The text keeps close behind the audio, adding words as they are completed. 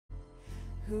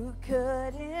Who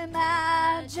could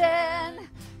imagine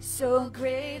so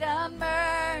great a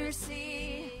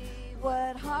mercy?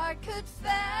 What heart could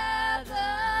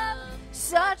fathom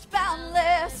such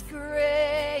boundless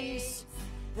grace?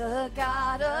 The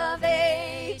God of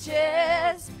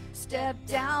ages stepped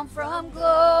down from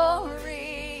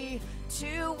glory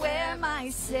to wear my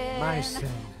sin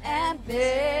and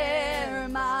bear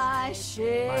my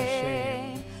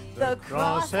shame. The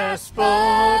cross has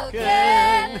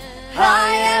spoken, I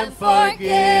am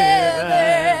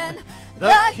forgiven.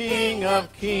 The King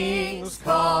of Kings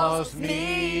calls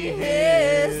me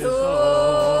his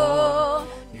own.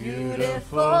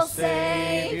 Beautiful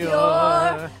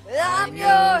Savior, I'm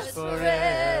yours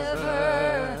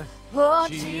forever. Oh,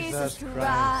 Jesus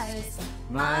Christ,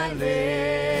 my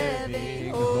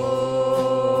living hope.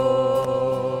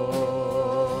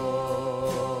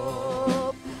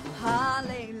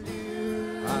 Hallelujah.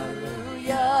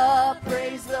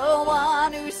 Praise the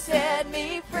one who set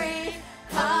me free.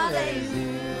 Hallelujah.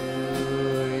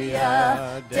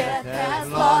 Death has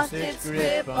lost its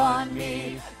grip on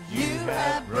me. You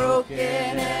have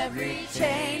broken every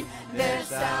chain. There's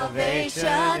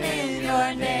salvation in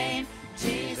your name.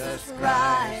 Jesus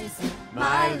Christ,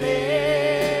 my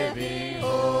living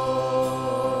hope.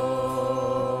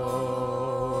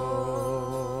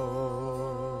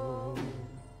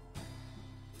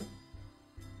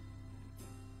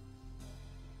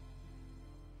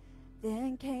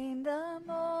 Then came the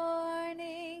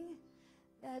morning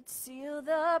that sealed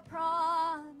the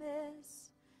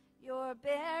promise. Your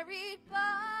buried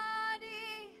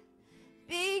body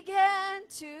began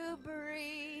to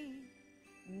breathe.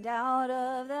 And out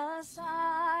of the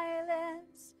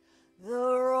silence, the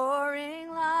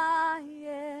roaring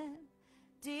lion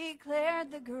declared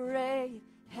the grave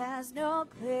has no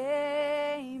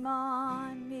claim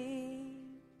on me.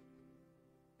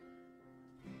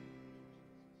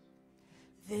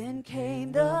 Then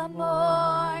came the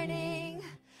morning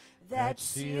that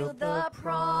sealed the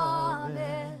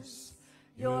promise.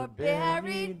 Your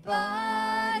buried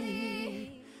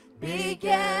body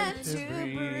began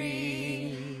to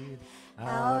breathe.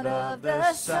 Out of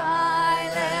the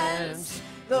silence,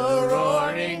 the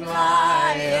roaring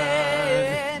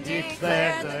lion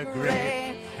declared the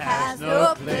grave has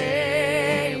no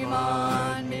claim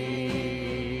on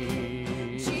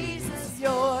me. Jesus,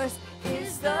 yours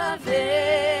is the victory.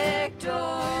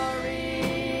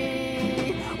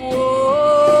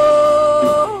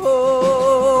 Whoa,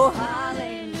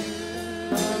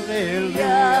 hallelujah.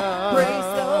 Hallelujah. Praise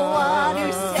the one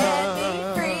who set me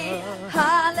free.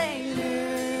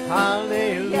 Hallelujah.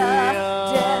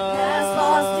 Hallelujah. Death has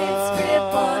lost its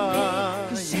grip on me.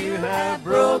 'Cause you have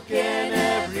broken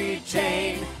every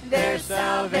chain. There's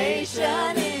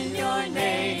salvation in your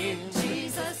name.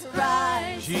 Jesus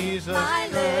Christ, Jesus my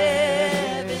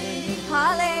living.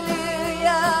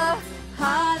 Hallelujah.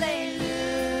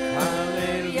 Hallelujah.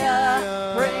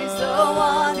 Hallelujah. Praise the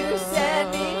one who set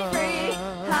me free.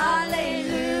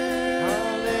 Hallelujah.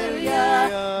 Hallelujah.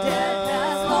 Death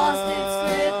has lost its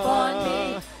grip on me.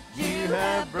 You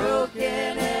have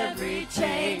broken every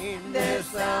chain. There's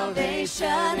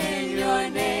salvation in your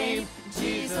name.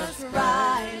 Jesus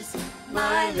Christ,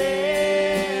 my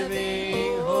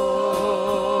living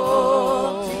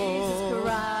hope. Jesus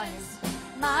Christ,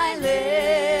 my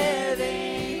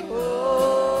living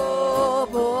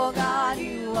hope. Oh God,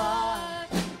 you are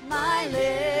my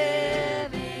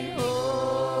living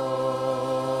hope.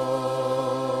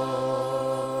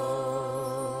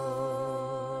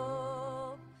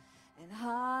 And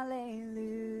hallelujah,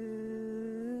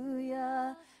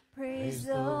 praise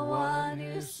the one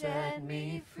who set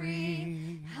me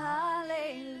free.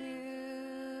 Hallelujah.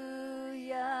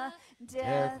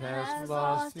 Death has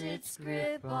lost its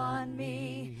grip on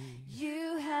me.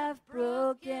 You have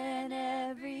broken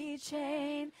every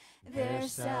chain.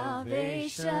 There's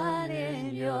salvation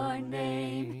in your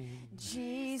name.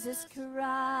 Jesus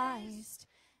Christ,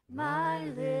 my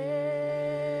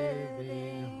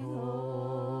living hope.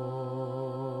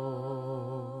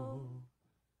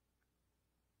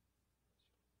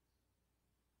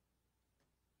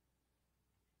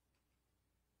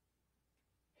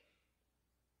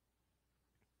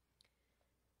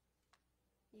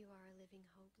 You are a living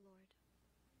hope, Lord.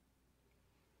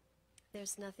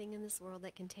 There's nothing in this world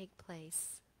that can take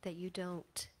place that you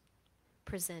don't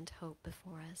present hope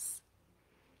before us.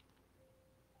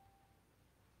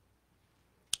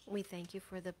 We thank you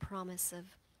for the promise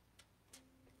of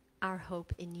our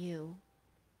hope in you.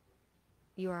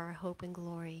 You are our hope and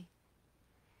glory.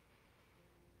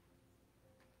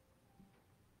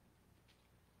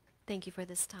 Thank you for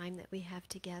this time that we have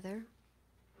together.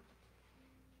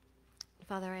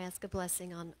 Father, I ask a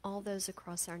blessing on all those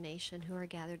across our nation who are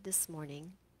gathered this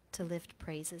morning to lift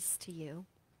praises to you.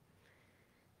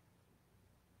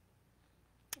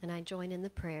 And I join in the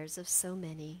prayers of so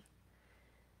many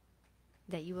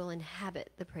that you will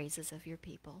inhabit the praises of your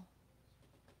people,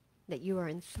 that you are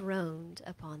enthroned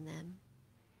upon them.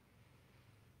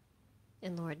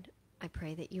 And Lord, I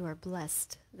pray that you are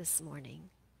blessed this morning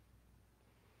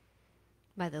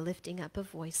by the lifting up of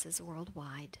voices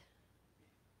worldwide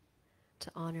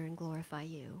to honor and glorify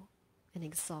you and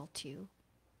exalt you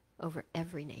over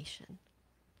every nation,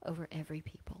 over every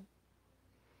people.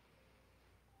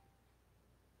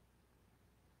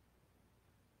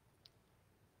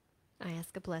 I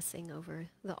ask a blessing over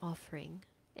the offering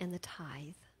and the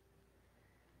tithe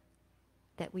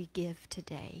that we give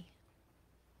today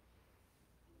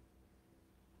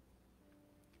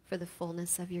for the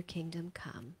fullness of your kingdom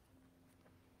come.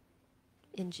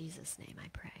 In Jesus' name I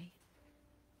pray.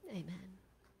 Amen.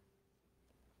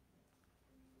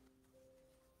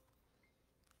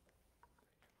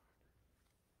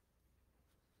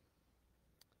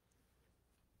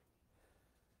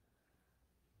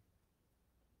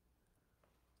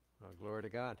 Well, glory to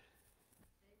God.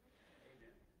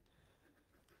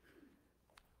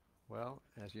 Well,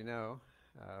 as you know,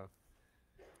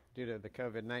 due to the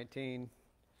COVID-19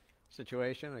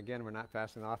 situation, again, we're not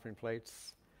passing offering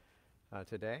plates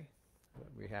today. But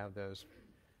we have those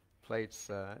plates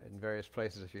in various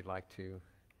places if you'd like to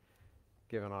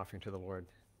give an offering to the Lord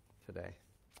today.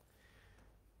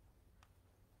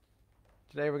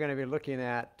 Today we're going to be looking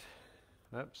at,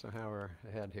 somehow we're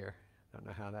ahead here. Don't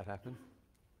know how that happened.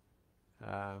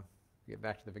 Get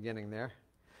back to the beginning there,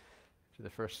 to the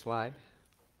first slide.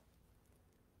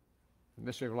 The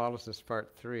Mystery of Lawlessness,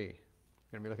 Part 3. We're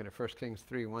going to be looking at 1 Kings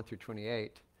 3, 1 through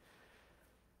 28.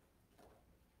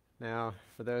 Now,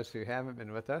 for those who haven't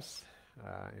been with us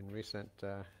in recent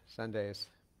Sundays,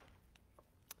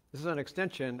 this is an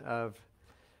extension of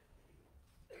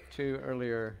two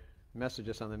earlier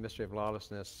messages on the Mystery of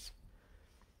Lawlessness.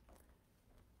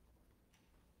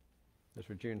 Those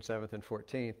were June 7th and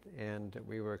 14th, and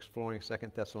we were exploring 2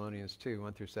 Thessalonians 2,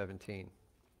 1 through 17.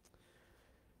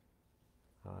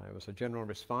 It was a general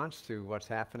response to what's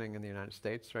happening in the United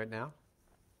States right now,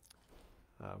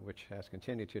 which has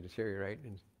continued to deteriorate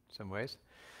in some ways.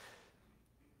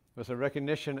 It was a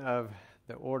recognition of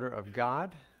the order of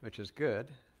God, which is good,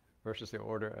 versus the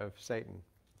order of Satan,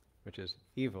 which is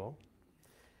evil.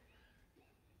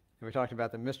 And we talked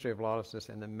about the mystery of lawlessness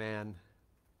and the man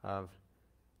of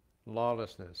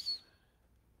lawlessness.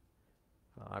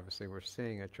 Obviously, we're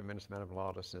seeing a tremendous amount of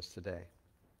lawlessness today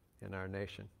in our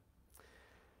nation.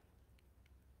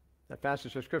 That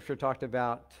passage of Scripture talked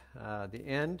about the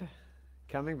end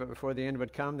coming, but before the end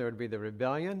would come, there would be the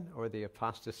rebellion or the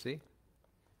apostasy.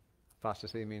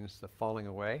 Apostasy means the falling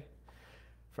away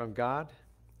from God,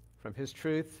 from His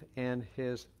truth and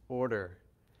His order.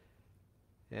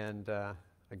 And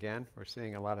again, we're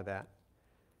seeing a lot of that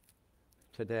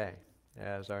today,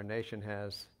 as our nation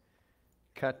has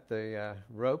cut the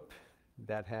rope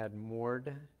that had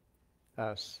moored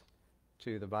us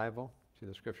to the Bible, to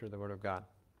the Scripture, the Word of God,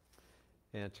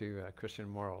 and to Christian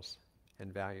morals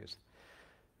and values.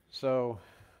 So,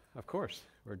 of course,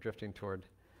 we're drifting toward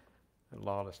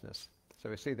lawlessness. So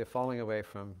we see the falling away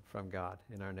from God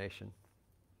in our nation.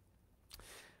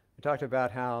 We talked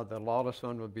about how the lawless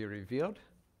one would be revealed.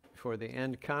 Before the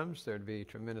end comes, there would be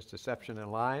tremendous deception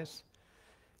and lies.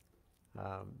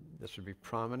 This would be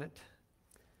prominent.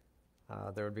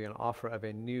 There would be an offer of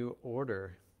a new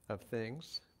order of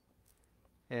things.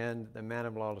 And the man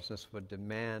of lawlessness would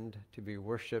demand to be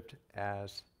worshipped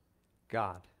as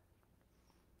God.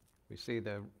 We see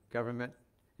the government,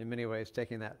 in many ways,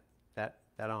 taking that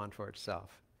on for itself,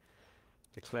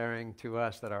 declaring to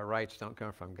us that our rights don't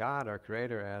come from God, our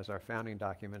Creator, as our founding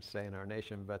documents say in our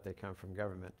nation, but they come from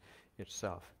government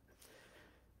itself.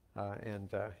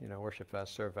 Worship us,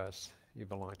 serve us, you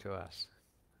belong to us.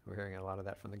 We're hearing a lot of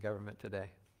that from the government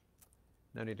today.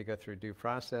 No need to go through due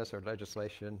process or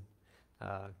legislation.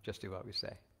 Just do what we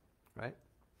say, right?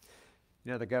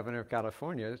 You know, the governor of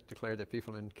California declared that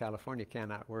people in California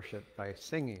cannot worship by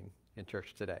singing in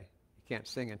church today. You can't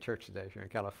sing in church today if you're in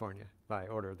California by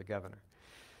order of the governor.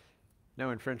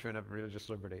 No infringement of religious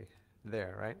liberty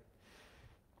there, right?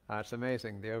 It's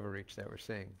amazing the overreach that we're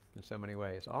seeing in so many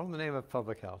ways, all in the name of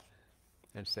public health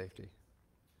and safety.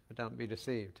 But don't be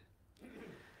deceived.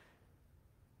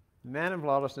 The man of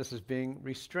lawlessness is being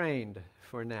restrained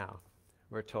for now,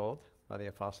 we're told by the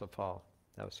Apostle Paul.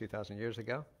 That was 2,000 years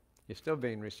ago. He's still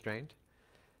being restrained,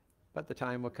 but the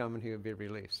time will come when he will be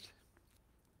released.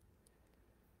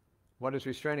 What is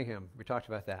restraining him? We talked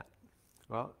about that.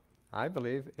 Well, I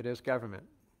believe it is government.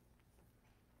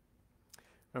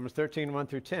 Romans 13, 1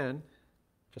 through 10,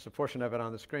 just a portion of it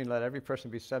on the screen. Let every person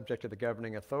be subject to the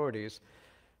governing authorities,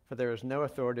 for there is no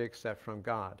authority except from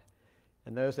God,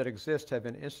 and those that exist have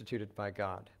been instituted by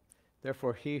God.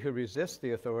 Therefore, he who resists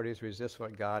the authorities resists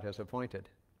what God has appointed,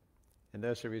 and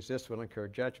those who resist will incur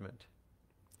judgment.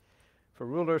 For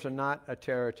rulers are not a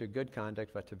terror to good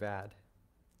conduct, but to bad.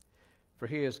 For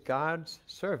he is God's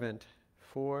servant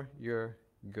for your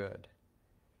good.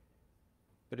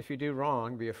 But if you do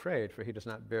wrong, be afraid, for he does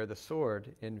not bear the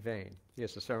sword in vain. He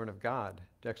is the servant of God,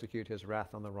 to execute his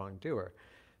wrath on the wrongdoer.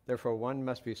 Therefore, one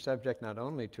must be subject not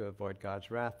only to avoid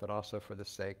God's wrath, but also for the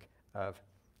sake of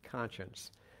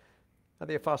conscience. Now,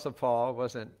 the Apostle Paul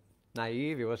wasn't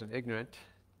naive, he wasn't ignorant.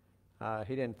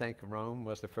 He didn't think Rome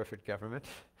was the perfect government,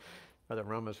 or that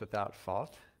Rome was without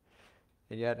fault.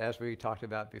 And yet, as we talked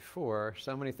about before,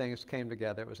 so many things came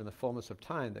together. It was in the fullness of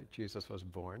time that Jesus was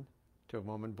born, to a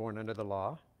woman born under the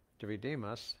law, to redeem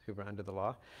us who were under the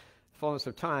law. Fullness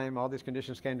of time, all these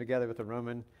conditions came together with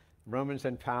the Romans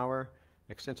in power,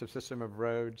 extensive system of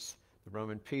roads, the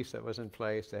Roman peace that was in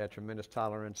place. They had tremendous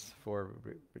tolerance for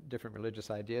different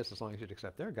religious ideas as long as you'd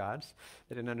accept their gods.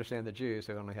 They didn't understand the Jews,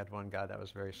 who only had one God. That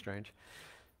was very strange.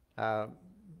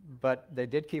 But they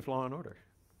did keep law and order.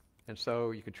 And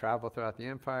so you could travel throughout the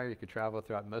empire, you could travel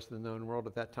throughout most of the known world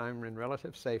at that time in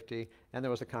relative safety, and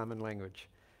there was a common language.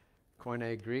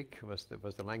 Koine Greek was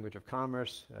the language of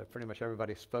commerce. Pretty much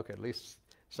everybody spoke at least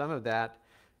some of that,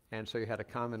 and so you had a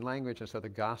common language, and so the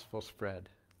gospel spread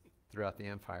throughout the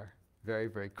empire very,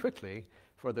 very quickly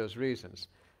for those reasons.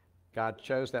 God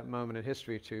chose that moment in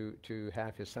history to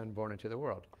have his son born into the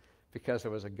world because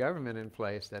there was a government in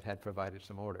place that had provided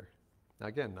some order. Now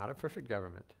again, not a perfect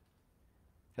government.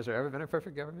 Has there ever been a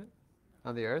perfect government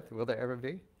on the earth? Will there ever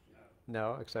be?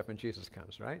 No, except when Jesus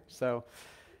comes, right? So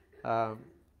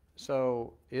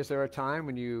is there a time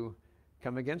when you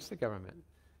come against the government?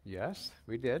 Yes,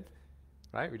 we did,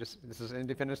 right? This is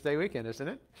Independence Day weekend, isn't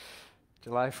it?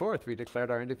 July 4th, we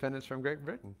declared our independence from Great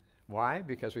Britain. Why?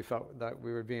 Because we felt that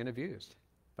we were being abused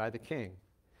by the king.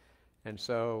 And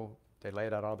so they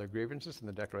laid out all their grievances in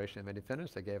the Declaration of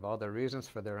Independence. They gave all their reasons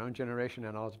for their own generation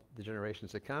and all the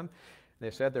generations to come. They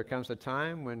said there comes a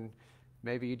time when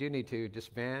maybe you do need to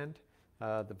disband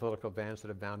the political bands that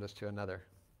have bound us to another.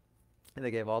 And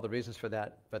they gave all the reasons for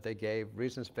that, but they gave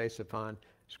reasons based upon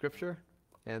Scripture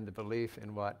and the belief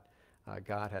in what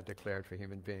God had declared for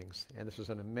human beings. And this was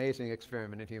an amazing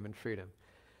experiment in human freedom,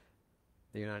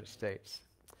 the United States.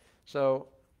 So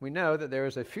we know that there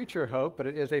is a future hope, but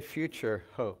it is a future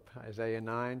hope. Isaiah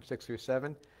 9, 6 through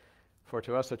 7. For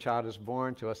to us a child is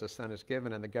born, to us a son is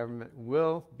given, and the government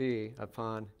will be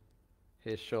upon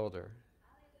his shoulder.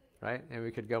 Right? And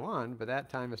we could go on, but that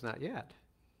time is not yet,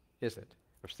 is it?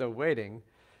 We're still waiting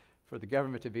for the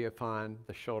government to be upon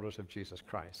the shoulders of Jesus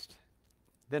Christ.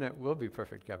 Then it will be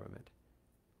perfect government.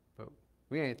 But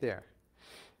we ain't there,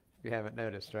 if you haven't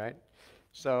noticed, right?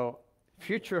 So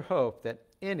future hope that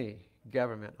any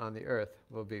government on the earth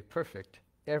will be perfect.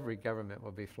 Every government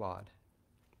will be flawed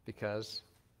because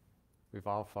we've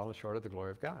all fallen short of the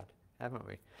glory of God, haven't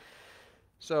we?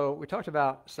 So we talked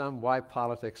about why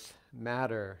politics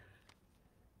matter.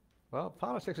 Well,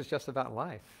 politics is just about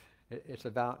life. It's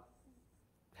about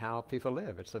how people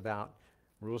live. It's about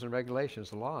rules and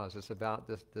regulations, laws. It's about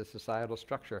the societal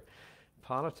structure.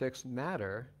 Politics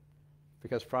matter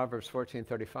because Proverbs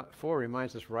 14:34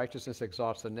 reminds us righteousness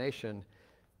exalts the nation,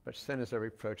 but sin is a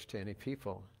reproach to any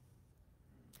people.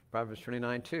 Proverbs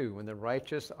 29:2, when the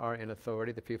righteous are in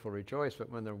authority, the people rejoice, but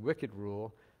when the wicked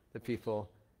rule, the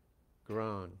people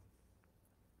groan.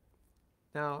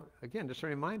 Now, again, just a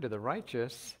reminder, the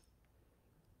righteous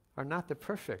are not the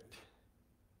perfect,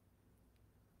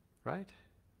 right?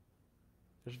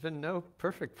 There's been no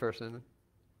perfect person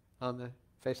on the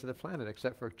face of the planet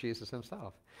except for Jesus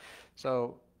himself.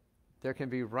 So there can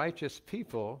be righteous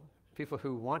people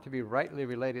who want to be rightly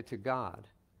related to God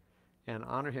and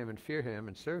honor him and fear him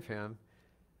and serve him,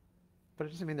 but it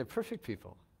doesn't mean they're perfect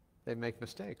people. They make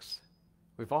mistakes.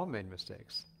 We've all made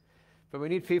mistakes. But we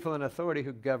need people in authority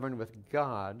who govern with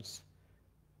God's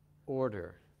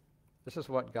order. This is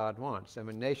what God wants. And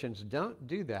when nations don't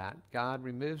do that, God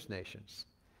removes nations.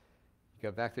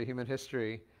 Go back to human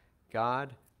history,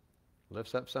 God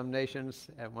lifts up some nations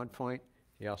at one point.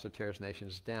 He also tears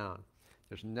nations down.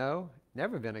 There's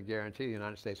never been a guarantee the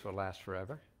United States will last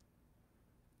forever.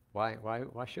 Why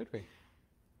should we?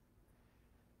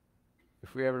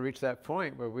 If we ever reach that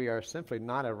point where we are simply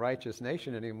not a righteous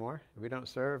nation anymore, we don't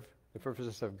serve the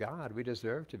purposes of God, we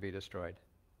deserve to be destroyed.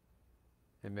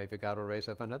 And maybe God will raise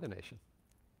up another nation.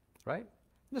 Right?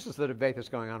 This is the debate that's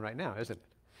going on right now, isn't it?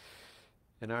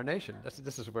 in our nation.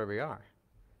 This is where we are.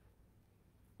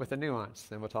 With a nuance,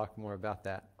 and we'll talk more about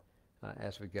that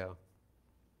as we go.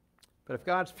 But if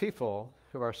God's people,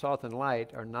 who are salt and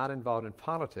light, are not involved in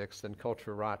politics, then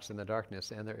culture rots in the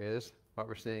darkness, and there is, what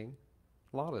we're seeing,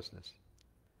 lawlessness.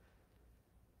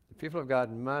 The people of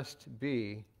God must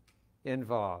be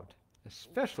involved,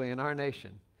 especially in our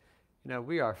nation. You know,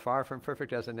 we are far from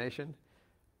perfect as a nation,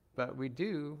 but we're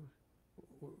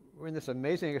in this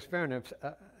amazing experiment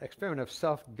of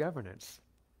self-governance.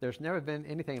 There's never been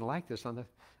anything like this on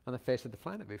the face of the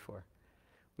planet before.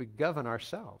 We govern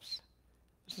ourselves.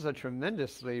 This is a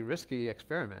tremendously risky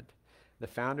experiment. The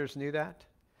founders knew that,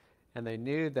 and they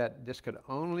knew that this could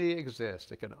only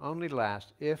exist, it could only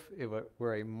last if it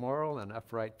were a moral and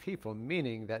upright people,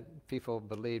 meaning that people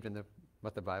believed in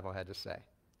what the Bible had to say.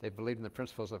 They believed in the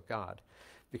principles of God,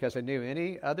 because they knew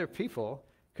any other people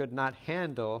could not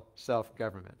handle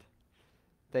self-government.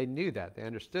 They knew that. They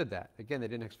understood that. Again, they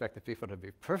didn't expect the people to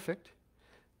be perfect.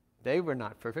 They were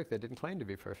not perfect. They didn't claim to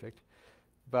be perfect.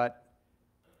 But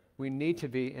we need to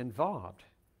be involved.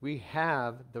 We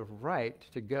have the right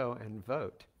to go and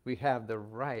vote. We have the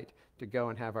right to go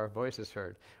and have our voices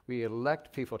heard. We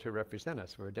elect people to represent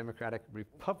us. We're a democratic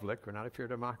republic. We're not a pure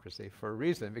democracy for a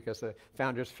reason, because the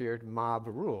founders feared mob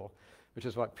rule, which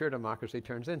is what pure democracy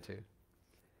turns into.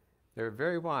 They were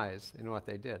very wise in what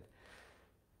they did.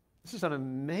 This is an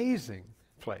amazing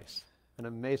place, an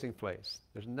amazing place.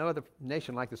 There's no other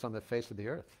nation like this on the face of the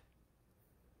earth.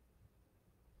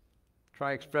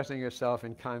 Try expressing yourself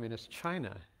in communist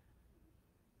China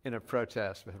in a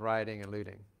protest with rioting and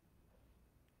looting,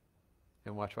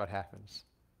 and watch what happens.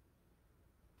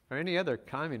 Or any other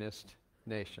communist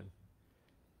nation.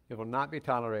 It will not be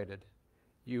tolerated.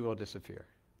 You will disappear.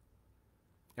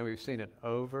 And we've seen it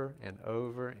over and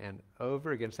over and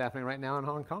over again. It's happening right now in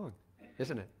Hong Kong,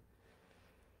 isn't it?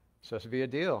 It's supposed to be a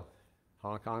deal.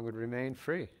 Hong Kong would remain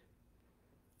free.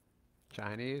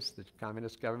 Chinese, the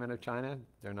Communist government of China,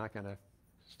 they're not going to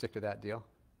stick to that deal.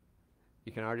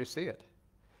 You can already see it.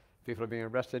 People are being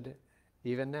arrested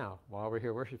even now. While we're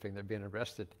here worshiping, they're being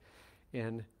arrested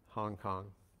in Hong Kong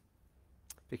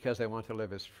because they want to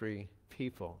live as free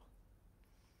people.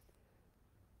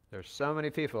 There's so many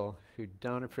people who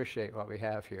don't appreciate what we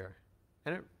have here.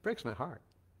 And it breaks my heart.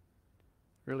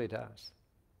 It really does.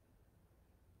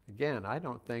 Again, I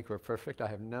don't think we're perfect. I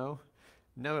have no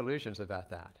illusions about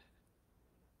that.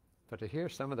 But to hear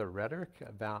some of the rhetoric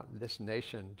about this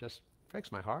nation just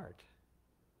breaks my heart.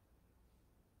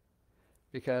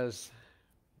 Because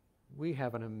we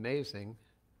have an amazing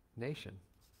nation.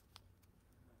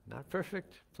 Not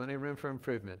perfect, plenty of room for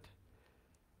improvement.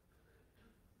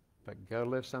 But go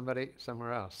live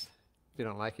somewhere else if you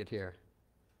don't like it here,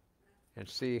 and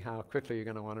see how quickly you're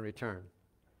going to want to return.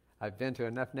 I've been to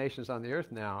enough nations on the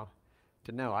earth now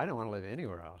to know I don't want to live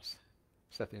anywhere else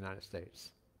except the United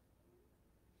States.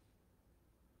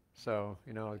 So,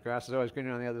 you know, the grass is always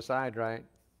greener on the other side, right?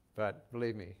 But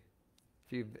believe me,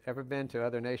 if you've ever been to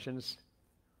other nations,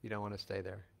 you don't want to stay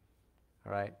there.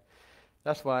 All right?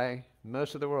 That's why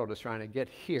most of the world is trying to get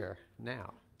here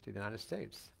now to the United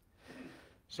States.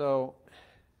 So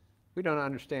we don't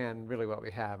understand really what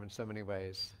we have in so many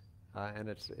ways, and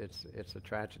it's a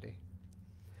tragedy.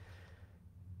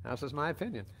 Now, this is my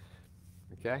opinion,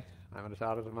 okay? I'm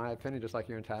entitled to my opinion just like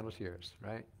you're entitled to yours,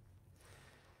 right?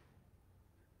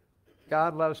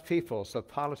 God loves people, so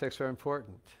politics are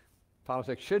important.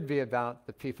 Politics should be about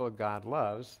the people God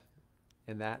loves,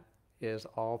 and that is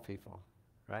all people,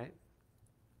 right?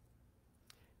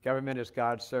 Government is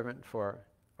God's servant for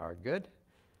our good,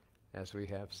 as we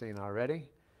have seen already.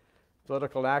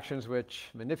 Political actions which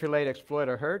manipulate, exploit,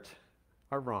 or hurt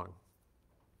are wrong.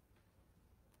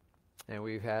 And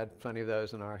we've had plenty of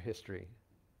those in our history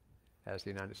as the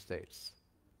United States.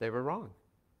 They were wrong.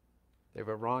 They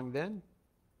were wrong then.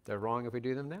 They're wrong if we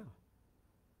do them now.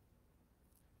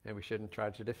 And we shouldn't try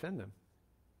to defend them.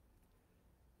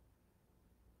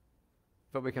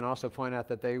 But we can also point out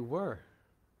that they were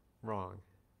wrong.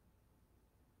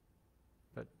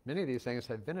 But many of these things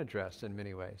have been addressed in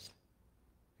many ways.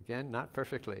 Again, not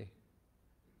perfectly,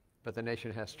 but the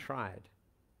nation has tried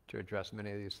to address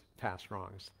many of these past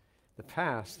wrongs. The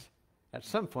past, at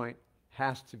some point,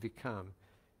 has to become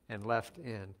and left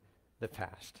in the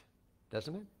past,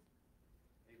 doesn't it?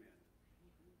 Amen.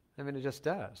 I mean, it just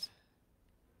does.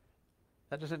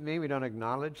 That doesn't mean we don't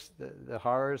acknowledge the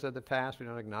horrors of the past, we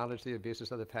don't acknowledge the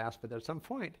abuses of the past, but at some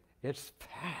point, it's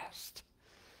past.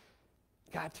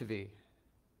 Got to be.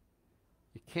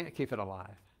 You can't keep it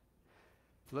alive.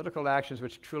 Political actions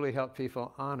which truly help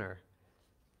people honor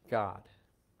God.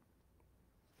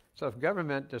 So if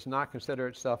government does not consider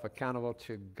itself accountable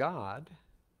to God,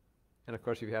 And of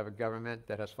course, if you have a government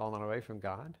that has fallen away from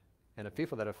God, and a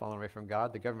people that have fallen away from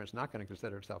God, the government's not going to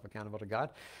consider itself accountable to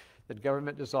God. The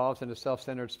government dissolves into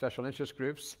self-centered special interest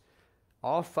groups,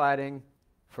 all fighting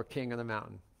for king of the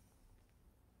mountain.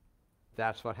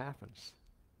 That's what happens.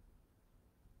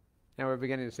 And we're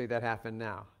beginning to see that happen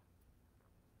now.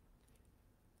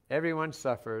 Everyone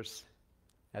suffers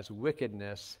as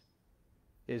wickedness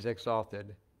is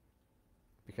exalted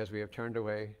because we have turned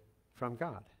away from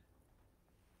God.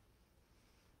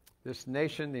 This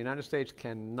nation, the United States,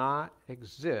 cannot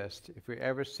exist if we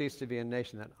ever cease to be a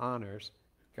nation that honors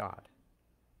God.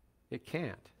 It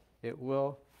can't. It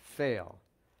will fail.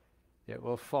 It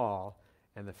will fall.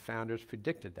 And the founders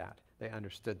predicted that. They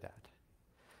understood that.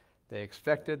 They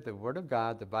expected the Word of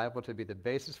God, the Bible, to be the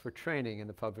basis for training in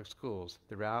the public schools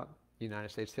throughout United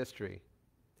States history.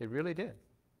 They really did.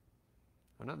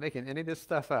 I'm not making any of this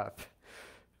stuff up.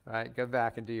 All right, go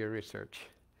back and do your research.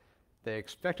 They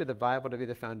expected the Bible to be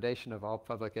the foundation of all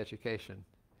public education.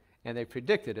 And they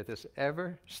predicted if this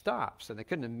ever stops, and they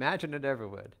couldn't imagine it ever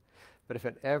would, but if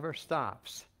it ever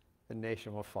stops, the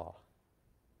nation will fall.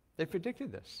 They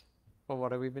predicted this. Well,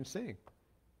 what have we been seeing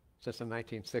since the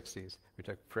 1960s? We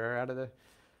took prayer out of the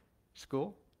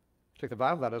school, took the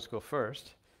Bible out of the school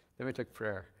first, then we took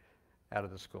prayer out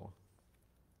of the school.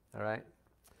 All right?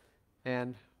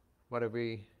 And what have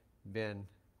we been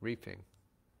reaping?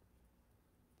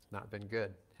 Not been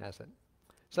good, has it?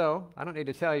 So, I don't need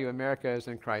to tell you America is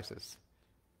in crisis.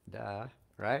 Duh,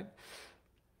 right?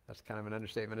 That's kind of an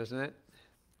understatement, isn't it?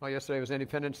 Well, yesterday was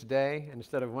Independence Day, and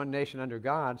instead of one nation under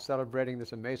God celebrating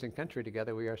this amazing country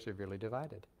together, we are severely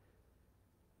divided.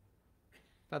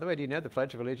 By the way, do you know the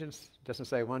Pledge of Allegiance doesn't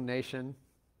say one nation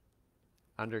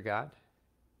under God?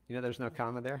 You know there's no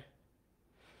comma there?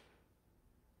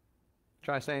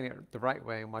 Try saying it the right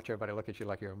way and watch everybody look at you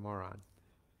like you're a moron.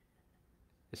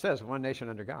 It says one nation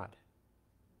under God.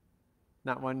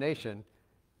 Not one nation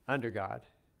under God.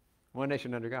 One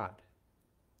nation under God.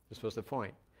 This was the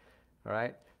point. All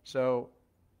right? So,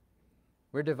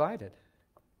 we're divided.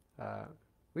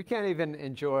 We can't even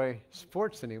enjoy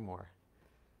sports anymore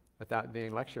without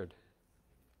being lectured.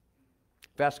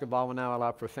 Basketball will now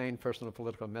allow profane personal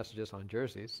political messages on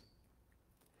jerseys.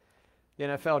 The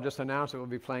NFL just announced it will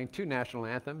be playing 2 national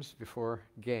anthems before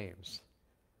games.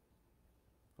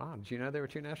 Wow, did you know there were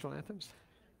 2 national anthems?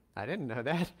 I didn't know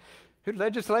that. Who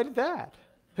legislated that?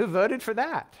 Who voted for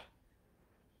that?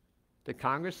 Did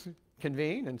Congress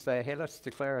convene and say, hey, let's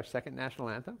declare a second national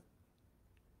anthem?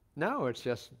 No, it's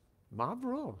just mob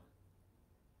rule.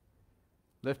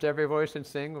 Lift Every Voice and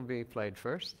Sing will be played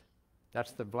first.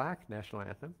 That's the black national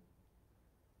anthem,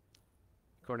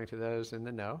 according to those in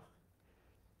the know.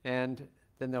 And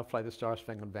then they'll play the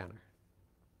Star-Spangled Banner.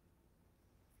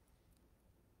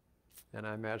 And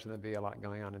I imagine there'll be a lot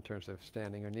going on in terms of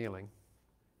standing or kneeling.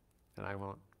 And I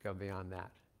won't go beyond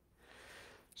that.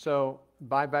 So,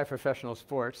 bye-bye professional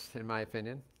sports, in my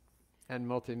opinion, and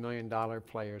multi-million-dollar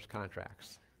players'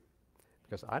 contracts.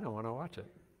 Because I don't want to watch it.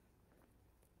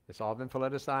 It's all been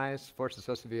politicized. Sports is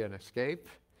supposed to be an escape.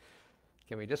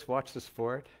 Can we just watch the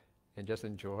sport and just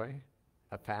enjoy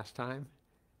a pastime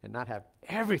and not have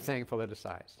everything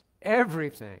politicized?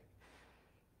 Everything.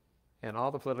 And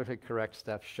all the politically correct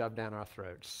stuff shoved down our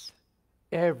throats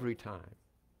every time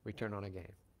we turn on a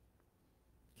game.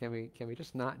 Can we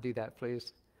just not do that,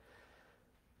 please?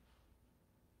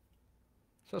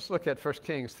 So let's look at 1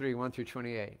 Kings 3, 1 through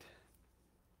 28.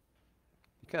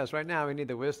 Because right now we need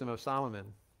the wisdom of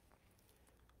Solomon.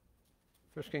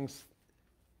 1 Kings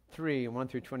 3, 1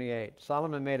 through 28.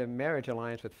 Solomon made a marriage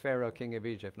alliance with Pharaoh, king of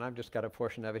Egypt. And I've just got a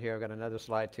portion of it here. I've got another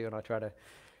slide too, and I'll try to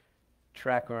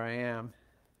track where I am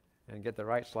and get the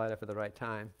right slide up at the right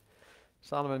time.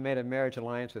 Solomon made a marriage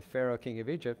alliance with Pharaoh, king of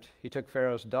Egypt. He took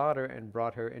Pharaoh's daughter and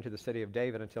brought her into the city of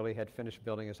David until he had finished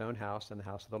building his own house and the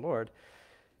house of the Lord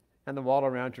and the wall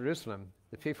around Jerusalem.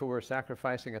 The people were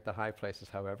sacrificing at the high places,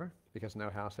 however, because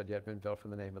no house had yet been built for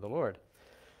the name of the Lord.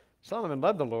 Solomon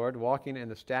loved the Lord, walking in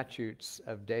the statutes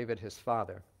of David his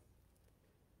father.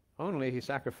 Only he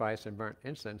sacrificed and burnt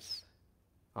incense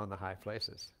on the high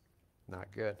places.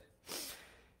 Not good.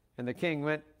 And the king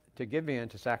went to Gibeon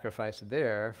to sacrifice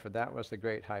there, for that was the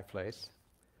great high place.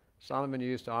 Solomon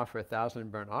used to offer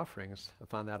 1,000 burnt offerings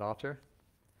upon that altar.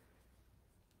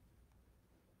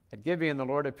 At Gibeon the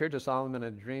Lord appeared to Solomon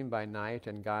in a dream by night,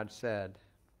 and God said,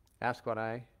 ask what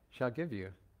I shall give you.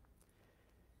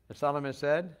 And Solomon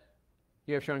said,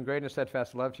 you have shown great and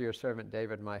steadfast love to your servant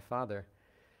David my father,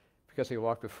 because he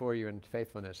walked before you in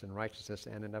faithfulness and righteousness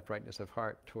and in uprightness of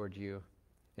heart toward you.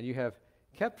 And you have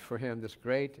kept for him this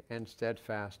great and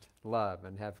steadfast love,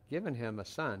 and have given him a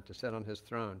son to sit on his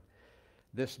throne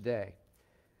this day.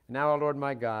 Now, O Lord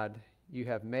my God, you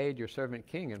have made your servant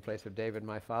king in place of David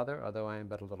my father, although I am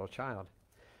but a little child.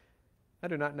 I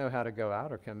do not know how to go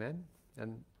out or come in,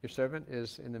 and your servant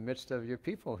is in the midst of your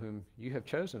people, whom you have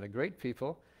chosen, a great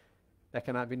people that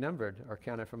cannot be numbered or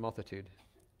counted for multitude.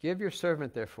 Give your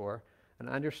servant, therefore, an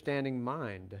understanding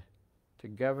mind to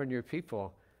govern your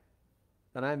people,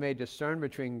 that I may discern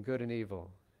between good and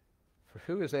evil. For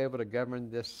who is able to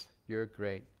govern this your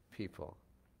great people?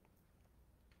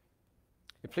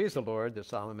 It pleased the Lord that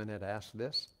Solomon had asked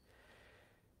this.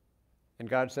 And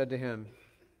God said to him,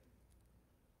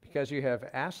 because you have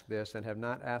asked this and have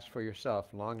not asked for yourself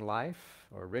long life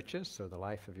or riches or the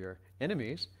life of your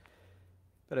enemies,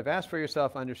 but have asked for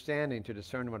yourself understanding to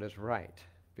discern what is right,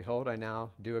 behold, I now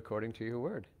do according to your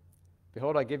word.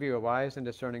 Behold, I give you a wise and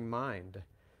discerning mind,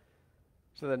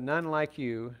 so that none like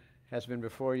you has been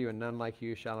before you, and none like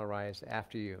you shall arise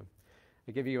after you.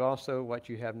 I give you also what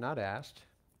you have not asked,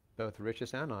 both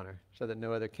riches and honor, so that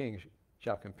no other king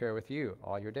shall compare with you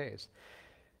all your days.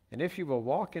 And if you will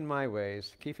walk in my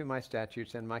ways, keeping my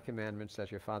statutes and my commandments as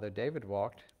your father David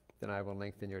walked, then I will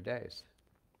lengthen your days.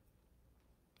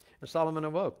 And Solomon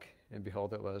awoke, and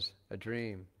behold, it was a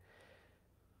dream.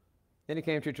 Then he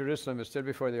came to Jerusalem and stood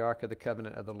before the ark of the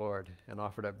covenant of the Lord, and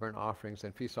offered up burnt offerings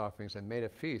and peace offerings, and made a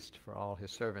feast for all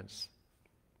his servants.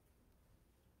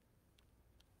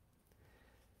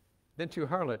 Then two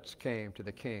harlots came to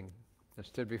the king and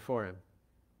stood before him.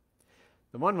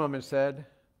 The one woman said,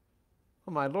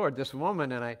 "Oh, my lord, this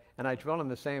woman and I dwell in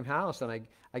the same house, and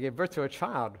I gave birth to a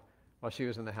child while she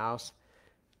was in the house.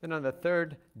 Then on the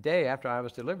third day after I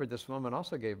was delivered, this woman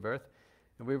also gave birth,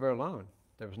 and we were alone.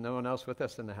 There was no one else with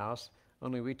us in the house,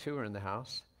 only we two were in the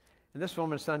house. And this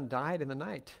woman's son died in the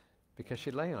night, because she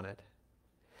lay on it.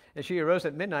 And she arose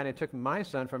at midnight and took my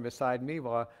son from beside me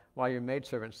while your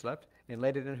maidservant slept, and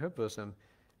laid it in her bosom,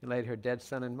 and laid her dead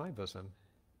son in my bosom.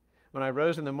 When I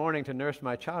rose in the morning to nurse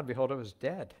my child, behold, it was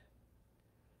dead.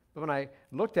 But when I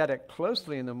looked at it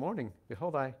closely in the morning,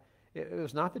 behold, it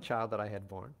was not the child that I had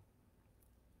born."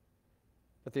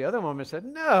 But the other woman said,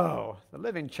 "No, the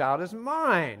living child is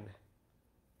mine,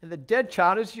 and the dead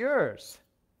child is yours."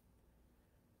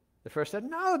 The first said,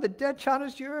 "No, the dead child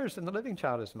is yours, and the living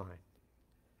child is mine."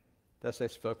 Thus they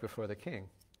spoke before the king.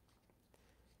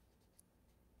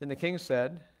 Then the king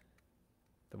said,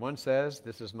 "The one says,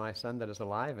 'This is my son that is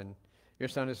alive, and your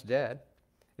son is dead.'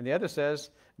 And the other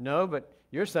says, 'No, but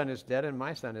your son is dead, and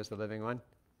my son is the living one.'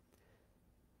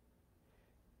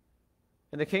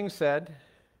 And the king said,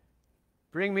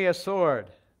 'Bring me a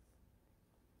sword.'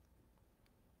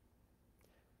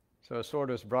 So a sword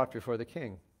was brought before the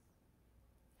king.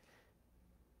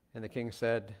 And the king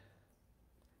said,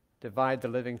 'Divide the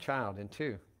living child in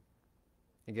two,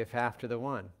 and give half to the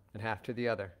one and half to the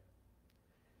other.'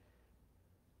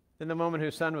 Then the woman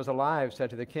whose son was alive said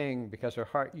to the king, because her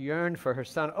heart yearned for her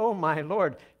son, 'Oh, my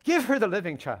lord, give her the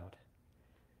living child,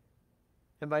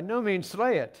 and by no means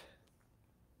slay it.'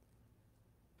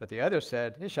 But the other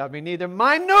said, 'It shall be neither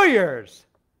mine nor yours.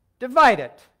 Divide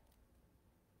it.'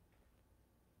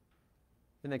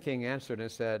 Then the king answered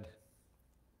and said,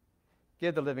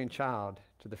 'Give the living child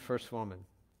to the first woman,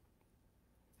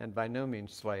 and by no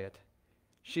means slay it.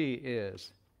 She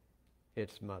is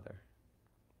its mother.'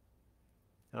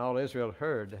 And all Israel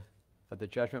heard of the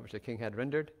judgment which the king had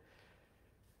rendered,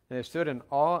 and they stood in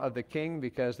awe of the king,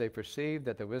 because they perceived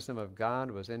that the wisdom of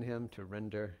God was in him to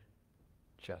render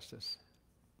justice."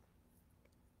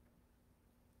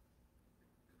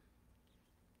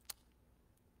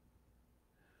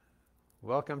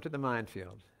 Welcome to the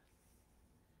minefield.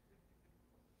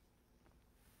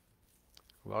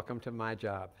 Welcome to my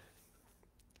job.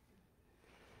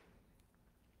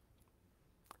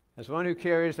 As one who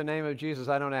carries the name of Jesus,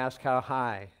 I don't ask how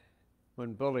high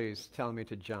when bullies tell me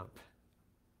to jump.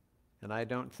 And I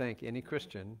don't think any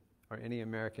Christian or any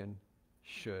American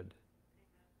should.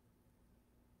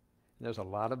 And there's a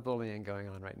lot of bullying going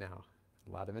on right now, a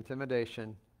lot of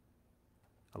intimidation,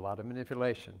 a lot of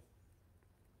manipulation.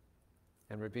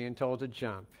 And we're being told to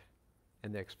jump,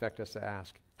 and they expect us to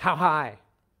ask, "How high?"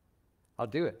 I'll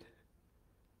do it.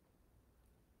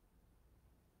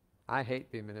 I hate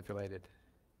being manipulated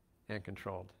and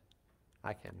controlled.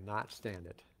 I cannot stand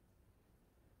it.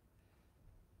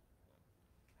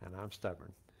 And I'm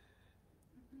stubborn.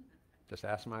 Just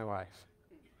ask my wife.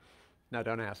 No,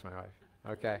 don't ask my wife.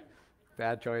 Okay.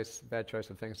 Bad choice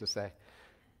of things to say.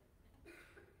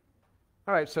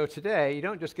 All right, so today, you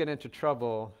don't just get into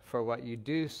trouble for what you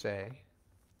do say,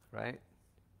 right?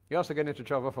 You also get into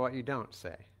trouble for what you don't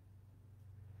say.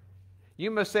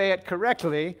 You must say it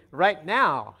correctly right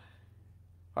now,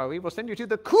 or we will send you to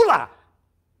the kula,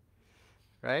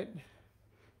 right?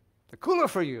 the cooler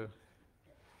for you.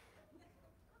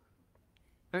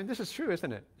 I mean, this is true,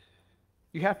 isn't it?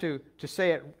 You have to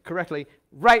say it correctly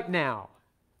right now.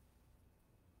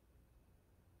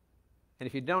 And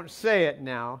if you don't say it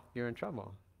now, you're in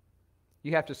trouble.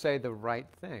 You have to say the right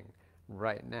thing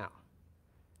right now.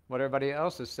 What everybody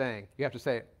else is saying, you have to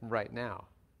say it right now.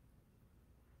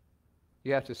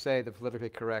 You have to say the politically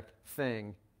correct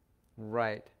thing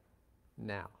right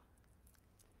now.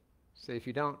 See, if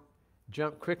you don't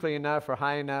jump quickly enough or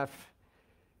high enough,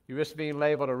 you risk being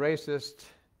labeled a racist,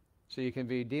 so you can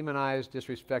be demonized,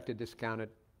 disrespected, discounted,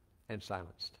 and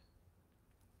silenced.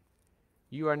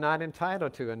 You are not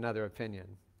entitled to another opinion.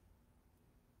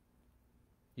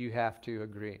 You have to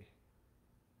agree.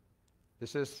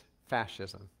 This is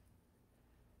fascism.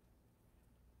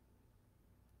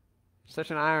 Such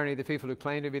an irony, the people who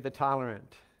claim to be the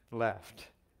tolerant left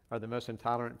are the most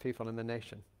intolerant people in the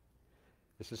nation.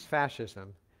 This is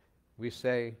fascism. We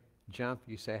say jump,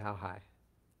 you say how high.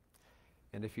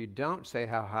 And if you don't say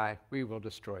how high, we will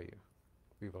destroy you.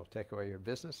 We will take away your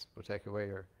business, we'll take away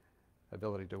your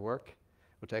ability to work,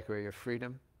 we'll take away your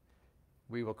freedom,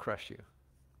 we will crush you.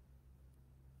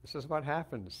 This is what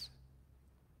happens.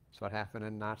 It's what happened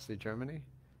in Nazi Germany.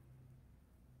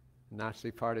 The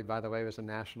Nazi Party, by the way, was a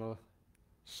National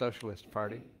Socialist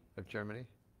Party of Germany.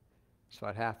 It's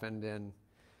what happened in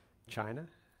China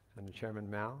under Chairman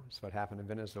Mao. It's what happened in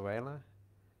Venezuela.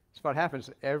 It's what happens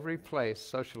every place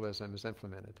socialism is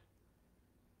implemented.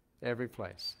 Every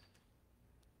place.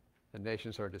 The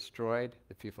nations are destroyed,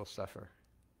 the people suffer.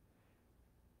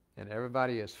 And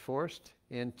everybody is forced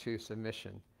into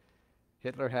submission.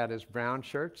 Hitler had his brown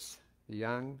shirts, the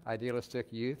young, idealistic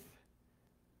youth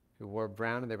who wore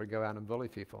brown, and they would go out and bully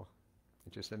people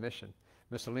into submission.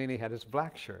 Mussolini had his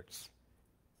black shirts.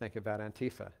 Think about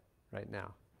Antifa right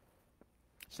now.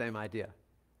 Same idea.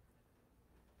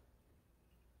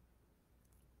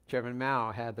 Chairman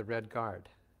Mao had the Red Guard.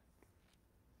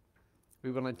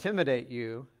 We will intimidate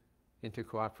you into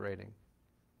cooperating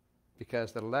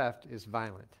because the left is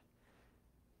violent.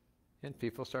 And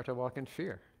people start to walk in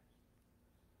fear.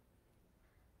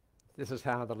 This is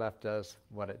how the left does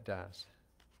what it does.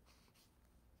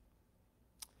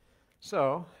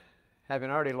 So,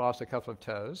 having already lost a couple of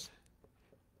toes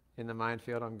in the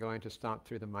minefield, I'm going to stomp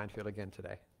through the minefield again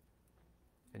today.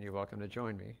 And you're welcome to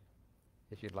join me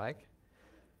if you'd like.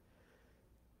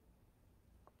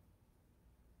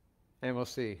 And we'll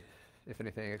see if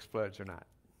anything explodes or not.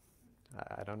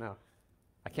 I don't know.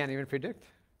 I can't even predict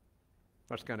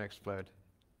what's going to explode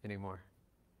anymore.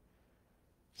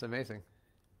 It's amazing.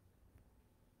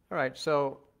 All right,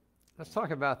 so let's talk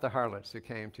about the harlots who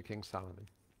came to King Solomon.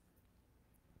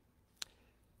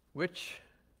 Which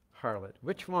harlot,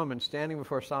 which woman standing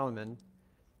before Solomon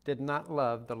did not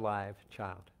love the live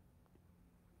child?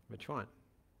 Which one?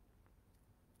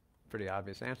 Pretty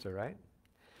obvious answer, right?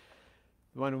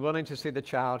 The one willing to see the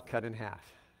child cut in half.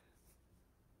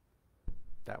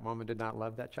 That woman did not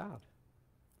love that child.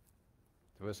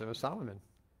 The wisdom of Solomon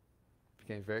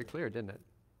became very clear, didn't it?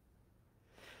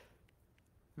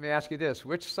 Let me ask you this.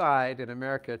 Which side in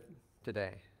America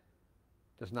today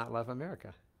does not love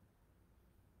America?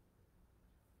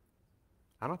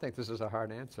 I don't think this is a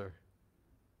hard answer.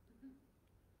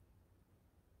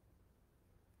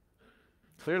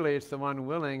 Clearly, it's the one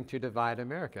willing to divide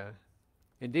America.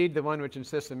 Indeed, the one which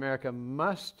insists America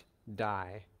must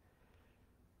die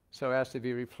so as to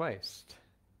be replaced.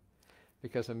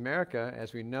 Because America,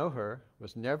 as we know her,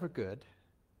 was never good,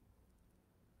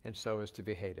 and so is to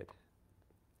be hated.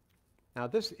 Now,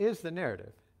 this is the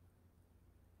narrative.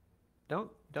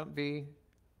 Don't be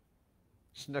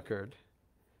snookered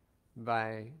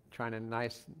by trying to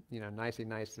nicey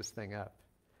nice this thing up.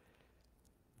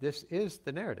 This is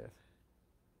the narrative.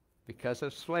 Because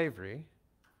of slavery,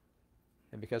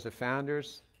 and because the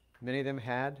founders, many of them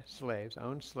had slaves,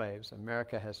 owned slaves,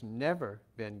 America has never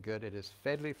been good. It is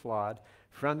fatally flawed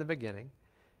from the beginning,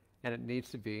 and it needs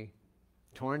to be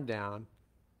torn down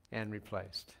and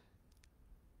replaced.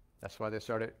 That's why they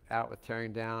started out with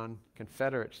tearing down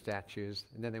Confederate statues,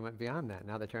 and then they went beyond that.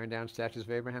 Now they're tearing down statues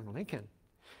of Abraham Lincoln.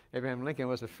 Abraham Lincoln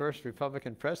was the first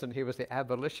Republican president. He was the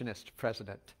abolitionist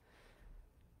president.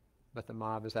 But the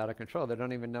mob is out of control. They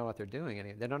don't even know what they're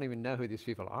doing. They don't even know who these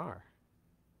people are.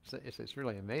 It's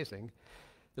really amazing.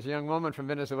 There's a young woman from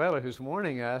Venezuela who's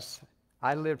warning us,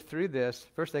 I lived through this.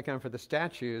 First they come for the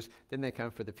statues, then they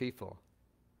come for the people.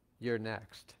 You're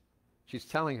next. She's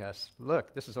telling us,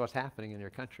 look, this is what's happening in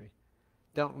your country.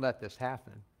 Don't let this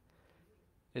happen.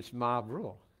 It's mob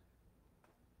rule.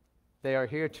 They are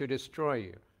here to destroy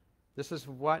you. This is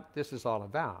what this is all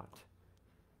about.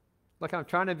 Look, I'm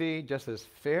trying to be just as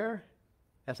fair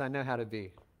as I know how to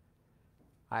be.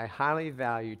 I highly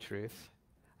value truth.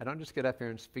 I don't just get up here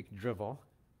and speak drivel.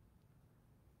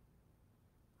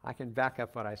 I can back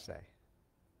up what I say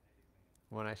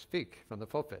when I speak from the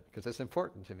pulpit, because it's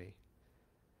important to me.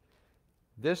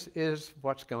 This is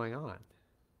what's going on.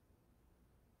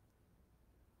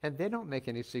 And they don't make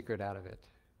any secret out of it.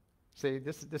 See,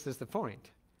 this is the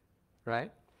point,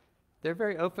 right? They're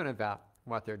very open about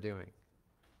what they're doing.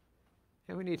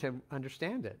 And we need to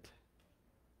understand it.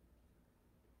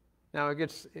 Now, it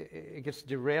gets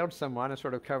derailed somewhat and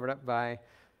sort of covered up by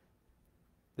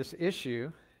this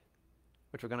issue,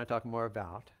 which we're going to talk more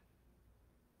about.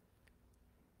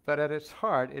 But at its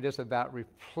heart, it is about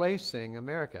replacing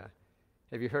America.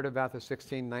 Have you heard about the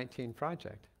 1619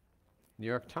 Project? New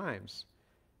York Times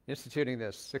instituting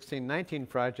this. 1619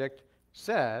 Project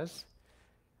says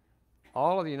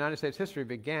all of the United States history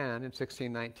began in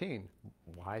 1619.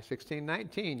 Why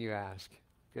 1619, you ask?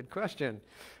 Good question.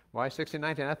 Why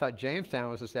 1619? I thought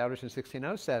Jamestown was established in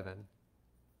 1607.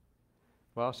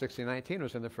 Well, 1619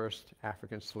 was when the first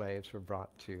African slaves were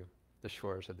brought to the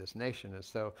shores of this nation. And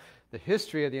so the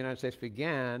history of the United States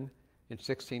began in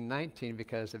 1619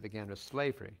 because it began with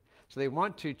slavery. So they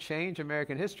want to change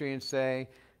American history and say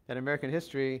that American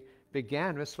history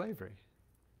began with slavery.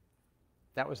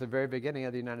 That was the very beginning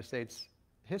of the United States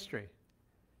history.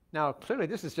 Now, clearly,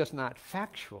 this is just not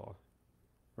factual,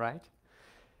 right?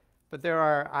 But there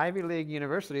are Ivy League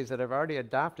universities that have already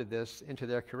adopted this into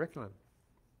their curriculum.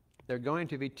 They're going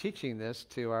to be teaching this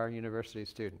to our university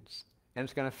students. And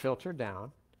it's going to filter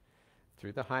down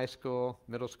through the high school,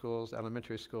 middle schools,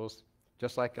 elementary schools,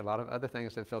 just like a lot of other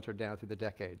things have filtered down through the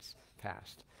decades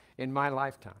past. In my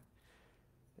lifetime,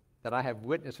 that I have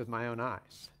witnessed with my own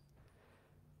eyes.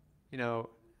 You know,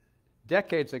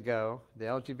 decades ago, the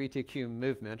LGBTQ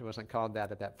movement, it wasn't called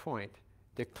that at that point,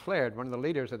 declared, one of the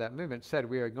leaders of that movement said,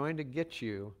 we are going to get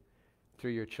you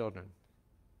through your children.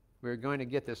 We are going to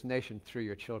get this nation through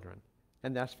your children.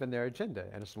 And that's been their agenda.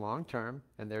 And it's long term,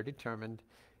 and they're determined,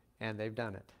 and they've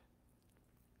done it.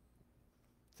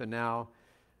 So now,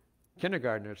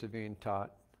 kindergartners are being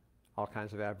taught all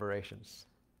kinds of aberrations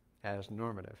as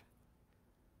normative.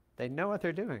 They know what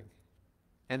they're doing,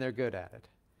 and they're good at it.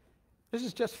 This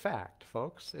is just fact,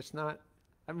 folks. It's not,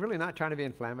 I'm really not trying to be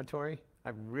inflammatory.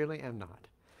 I really am not.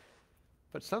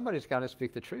 But somebody's got to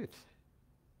speak the truth.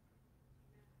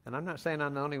 And I'm not saying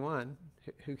I'm the only one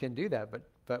who can do that,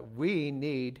 but we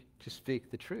need to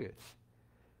speak the truth.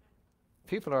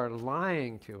 People are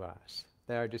lying to us.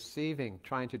 They are deceiving,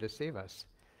 trying to deceive us.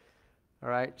 All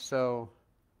right, so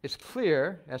it's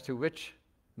clear as to which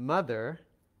mother,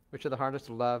 which of the hardest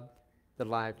to love the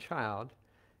live child.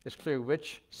 It's clear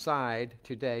which side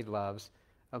today loves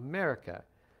America.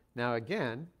 Now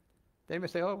again, they may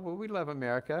say, oh, well, we love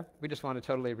America. We just want to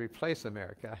totally replace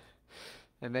America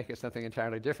and make it something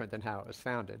entirely different than how it was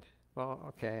founded. Well,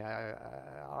 okay,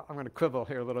 I'm going to quibble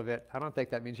here a little bit. I don't think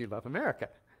that means you love America.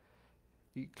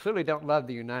 You clearly don't love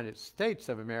the United States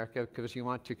of America because you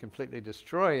want to completely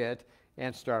destroy it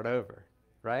and start over,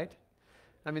 right?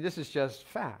 I mean, this is just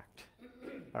fact,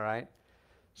 all right?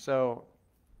 So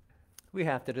we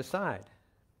have to decide.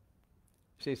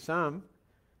 See, some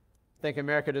think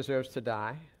America deserves to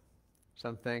die.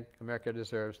 Some think America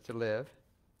deserves to live.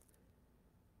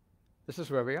 This is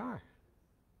where we are.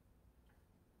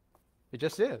 It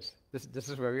just is. This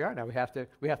is where we are now. We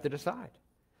have to decide.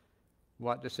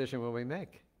 What decision will we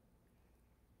make?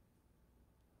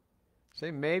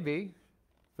 Say maybe,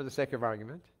 for the sake of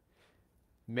argument,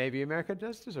 maybe America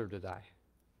does deserve to die.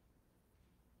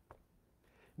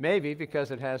 Maybe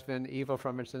because it has been evil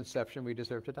from its inception, we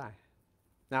deserve to die.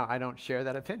 Now, I don't share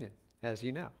that opinion, as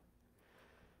you know.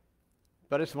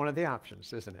 But it's one of the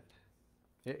options, isn't it?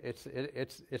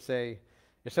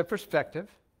 It's a perspective.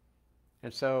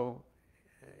 And so,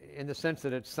 in the sense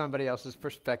that it's somebody else's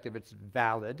perspective, it's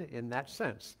valid in that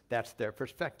sense. That's their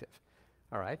perspective.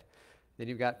 All right? Then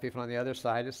you've got people on the other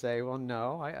side who say, well,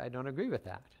 no, I don't agree with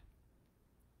that.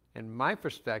 And my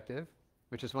perspective,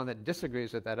 which is one that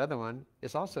disagrees with that other one,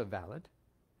 is also valid.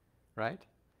 Right?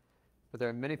 But there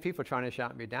are many people trying to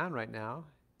shout me down right now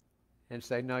and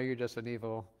say, no, you're just an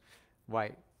evil,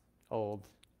 white, old,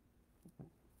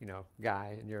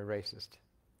 guy, and you're a racist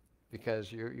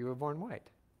because you were born white.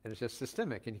 And it's just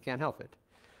systemic, and you can't help it.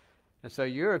 And so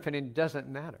your opinion doesn't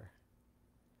matter.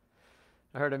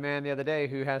 I heard a man the other day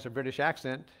who has a British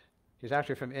accent. He's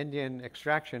actually from Indian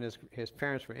extraction. His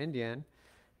parents were Indian.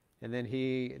 And then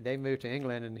they moved to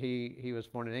England, and he was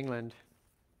born in England.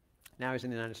 Now he's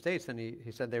in the United States, and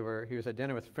he said he was at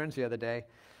dinner with friends the other day,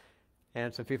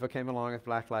 and some people came along with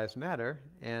Black Lives Matter,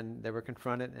 and they were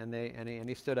confronted, and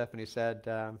he stood up and he said,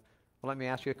 well, let me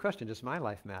ask you a question. Does my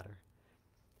life matter?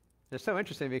 It's so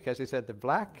interesting because he said the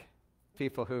black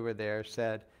people who were there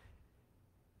said,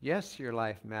 yes, your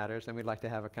life matters, and we'd like to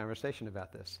have a conversation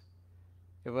about this.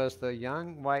 It was the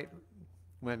young white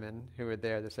women who were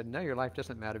there that said, no, your life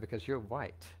doesn't matter because you're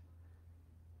white.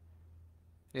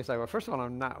 He's like, well, first of all,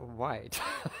 I'm not white.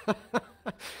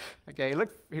 Okay,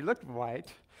 he looked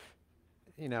white,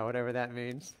 whatever that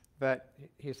means. But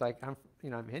he's like, I'm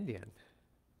Indian.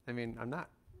 I mean, I'm not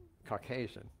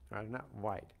Caucasian, or I'm not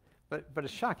white. But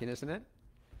it's shocking, isn't it?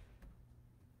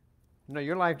 No,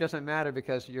 your life doesn't matter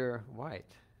because you're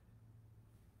white.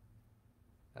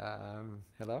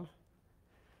 Hello?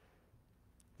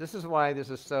 This is why this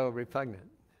is so repugnant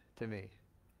to me.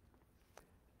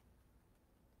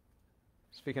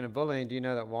 Speaking of bullying, do you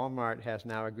know that Walmart has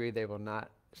now agreed they will not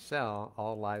sell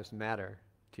All Lives Matter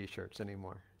t-shirts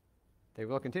anymore? They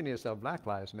will continue to sell Black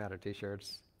Lives Matter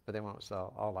t-shirts, but they won't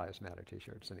sell All Lives Matter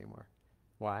t-shirts anymore.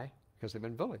 Why? Because they've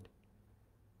been bullied.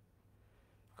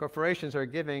 Corporations are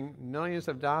giving millions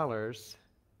of dollars,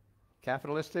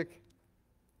 capitalistic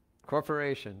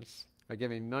corporations are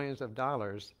giving millions of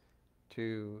dollars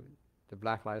to the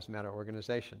Black Lives Matter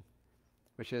organization,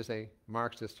 which is a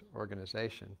Marxist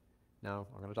organization. Now,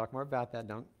 I'm going to talk more about that.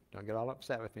 Don't get all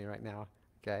upset with me right now,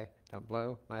 okay? Don't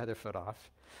blow my other foot off.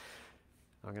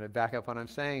 I'm going to back up what I'm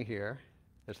saying here.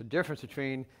 There's a difference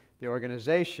between the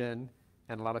organization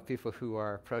and a lot of people who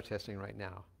are protesting right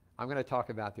now. I'm going to talk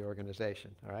about the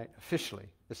organization, all right? Officially,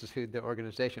 this is who the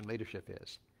organization leadership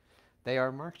is. They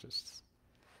are Marxists.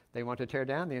 They want to tear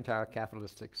down the entire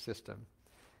capitalistic system.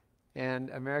 And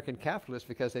American capitalists,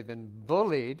 because they've been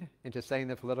bullied into saying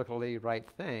the politically right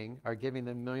thing, are giving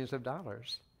them millions of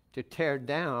dollars to tear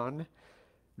down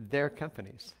their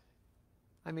companies.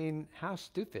 I mean, how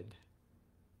stupid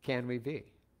can we be?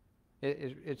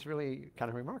 It's really kind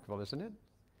of remarkable, isn't it?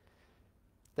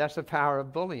 That's the power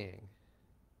of bullying,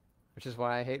 which is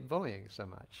why I hate bullying so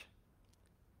much.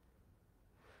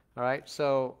 All right,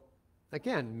 so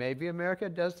again, maybe America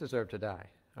does deserve to die.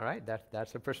 All right,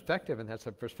 that's a perspective, and that's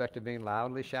a perspective being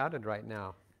loudly shouted right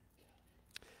now.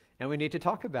 And we need to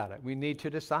talk about it. We need to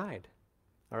decide.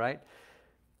 All right?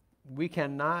 We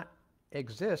cannot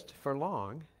exist for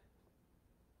long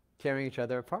tearing each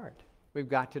other apart. We've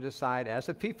got to decide as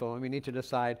a people, and we need to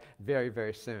decide very,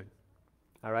 very soon.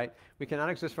 All right? We cannot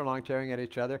exist for long tearing at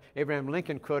each other. Abraham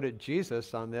Lincoln quoted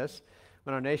Jesus on this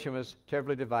when our nation was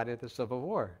terribly divided at the Civil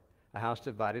War. A house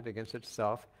divided against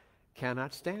itself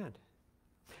cannot stand.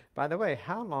 By the way,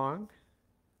 how long,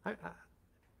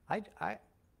 I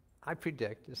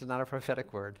predict, this is not a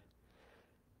prophetic word,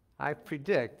 I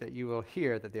predict that you will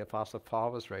hear that the Apostle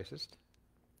Paul was racist.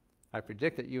 I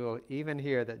predict that you will even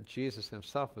hear that Jesus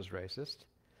himself was racist.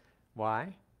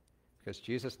 Why? Because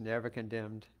Jesus never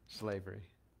condemned slavery.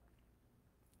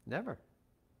 Never.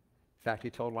 In fact, he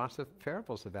told lots of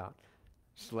parables about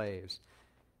slaves.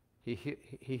 He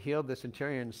healed the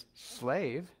centurion's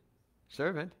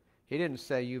servant. He didn't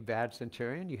say, you bad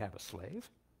centurion, you have a slave.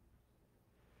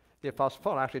 The Apostle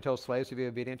Paul actually told slaves to be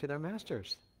obedient to their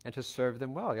masters and to serve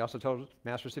them well. He also told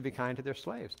masters to be kind to their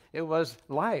slaves. It was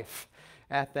life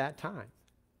at that time.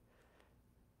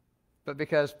 But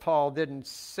because Paul didn't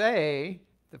say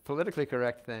the politically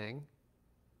correct thing,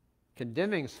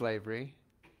 condemning slavery,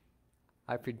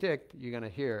 I predict you're going to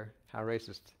hear how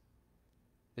racist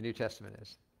the New Testament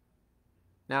is.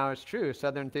 Now, it's true,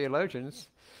 Southern theologians,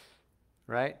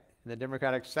 right, in the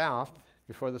Democratic South,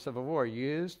 before the Civil War,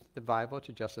 used the Bible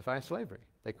to justify slavery.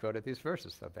 They quoted these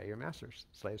verses, obey your masters,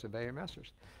 slaves obey your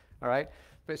masters. All right?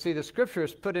 But see, the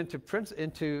Scriptures put into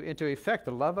effect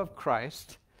the love of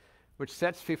Christ, which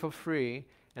sets people free,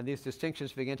 and these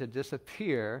distinctions begin to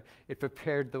disappear. It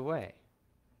prepared the way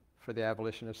for the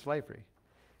abolition of slavery.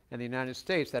 And the United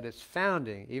States, at its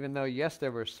founding, even though, yes,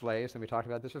 there were slaves, and we talked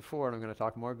about this before, and I'm going to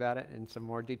talk more about it in some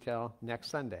more detail next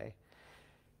Sunday,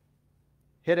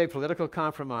 hit a political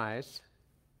compromise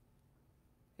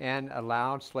and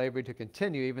allowed slavery to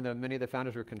continue, even though many of the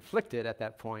founders were conflicted at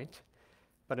that point.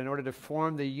 But in order to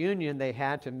form the union, they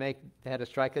had to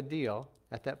strike a deal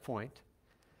at that point.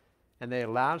 And they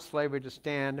allowed slavery to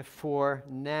stand for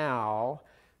now,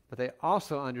 but they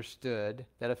also understood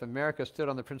that if America stood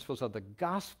on the principles of the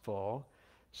gospel,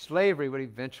 slavery would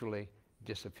eventually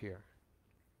disappear.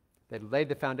 They laid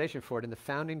the foundation for it in the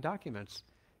founding documents.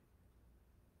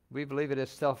 We believe it is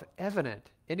self-evident.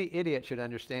 Any idiot should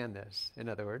understand this, in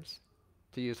other words,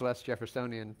 to use less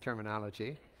Jeffersonian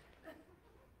terminology,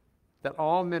 that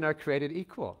all men are created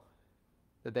equal,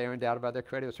 that they are endowed by their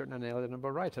Creator with certain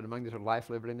unalienable rights, and among these are life,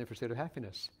 liberty, and the pursuit of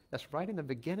happiness. That's right in the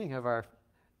beginning of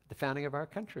the founding of our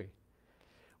country.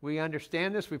 We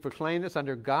understand this, we proclaim this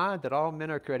under God, that all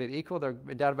men are created equal. They're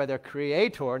endowed by their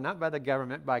Creator, not by the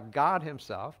government, by God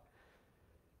Himself.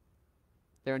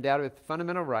 They're endowed with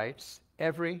fundamental rights,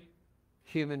 every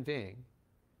human being.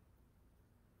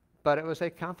 But it was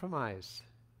a compromise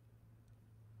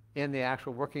in the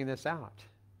actual working this out.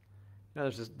 You know,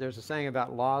 there's a saying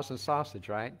about laws and sausage,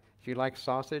 right? If you like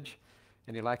sausage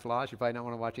and you like laws, you probably don't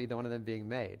want to watch either one of them being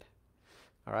made.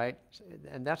 All right?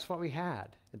 And that's what we had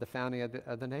at the founding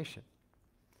of the nation.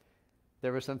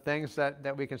 There were some things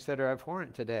that we consider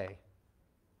abhorrent today.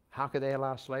 How could they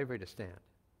allow slavery to stand?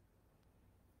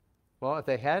 Well, if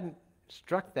they hadn't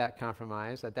struck that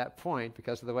compromise at that point,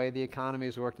 because of the way the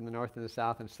economies worked in the North and the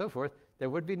South and so forth, there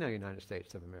would be no United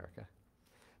States of America.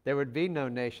 There would be no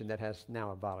nation that has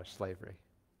now abolished slavery.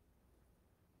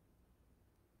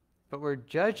 But we're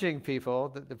judging people,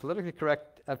 the politically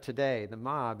correct of today, the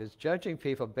mob, is judging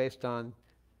people based on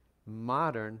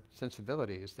modern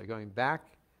sensibilities. They're going back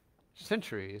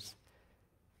centuries,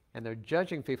 and they're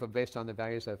judging people based on the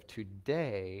values of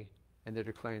today, and they're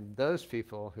declaring those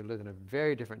people who live in a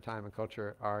very different time and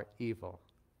culture are evil.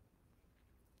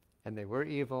 And they were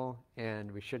evil,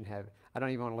 and we shouldn't have. I don't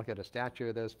even want to look at a statue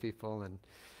of those people,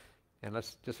 and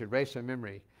let's just erase their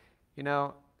memory. You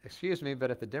know, excuse me,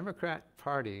 but if the Democrat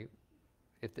Party,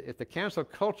 if the cancel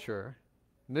culture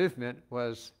movement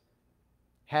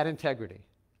had integrity,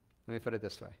 let me put it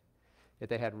this way, if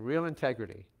they had real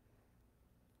integrity,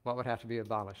 what would have to be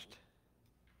abolished?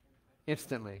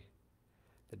 Instantly,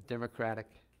 the Democratic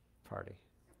Party.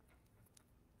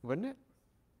 Wouldn't it?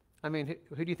 I mean,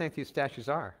 who do you think these statues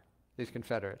are, these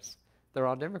Confederates? They're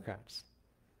all Democrats.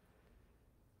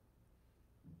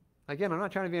 Again, I'm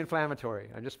not trying to be inflammatory.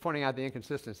 I'm just pointing out the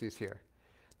inconsistencies here.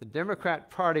 The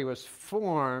Democrat Party was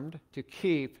formed to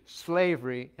keep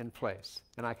slavery in place.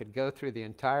 And I could go through the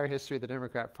entire history of the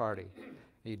Democrat Party.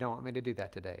 You don't want me to do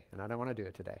that today, and I don't want to do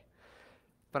it today.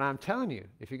 But I'm telling you,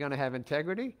 if you're going to have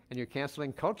integrity and you're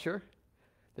canceling culture,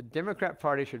 the Democrat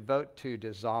Party should vote to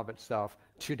dissolve itself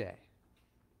today.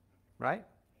 Right?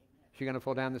 If you're going to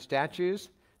pull down the statues,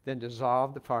 then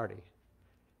dissolve the party.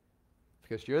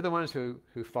 Because you're the ones who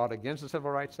fought against the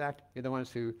Civil Rights Act. You're the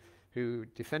ones who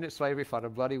defended slavery, fought a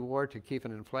bloody war to keep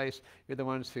it in place. You're the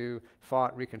ones who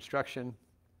fought Reconstruction.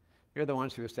 You're the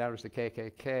ones who established the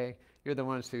KKK. You're the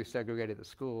ones who segregated the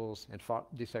schools and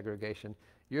fought desegregation.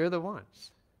 You're the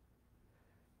ones.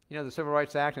 You know, the Civil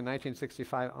Rights Act in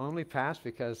 1965 only passed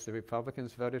because the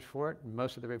Republicans voted for it.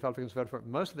 Most of the Republicans voted for it.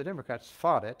 Most of the Democrats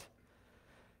fought it.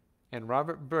 And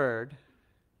Robert Byrd,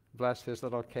 bless his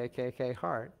little KKK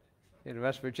heart, in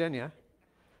West Virginia,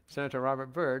 Senator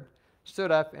Robert Byrd, stood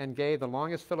up and gave the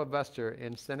longest filibuster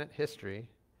in Senate history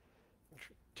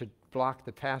to block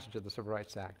the passage of the Civil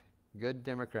Rights Act. Good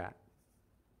Democrat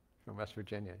from West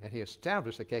Virginia. And he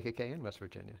established the KKK in West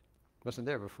Virginia. Wasn't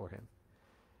there before him.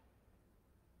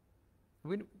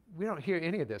 We don't hear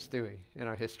any of this, do we, in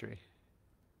our history?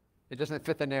 It doesn't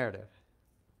fit the narrative.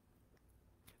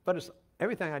 But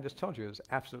everything I just told you is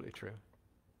absolutely true.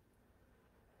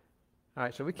 All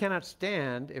right, so we cannot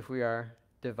stand if we are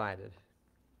divided.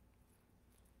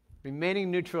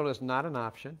 Remaining neutral is not an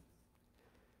option.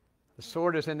 The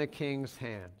sword is in the king's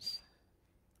hands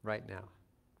right now.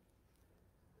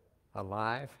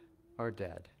 Alive or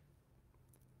dead.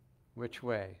 Which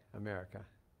way, America?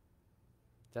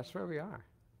 That's where we are.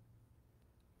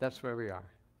 That's where we are.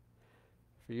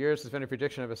 For years, there's been a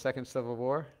prediction of a second civil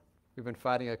war. We've been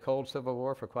fighting a cold civil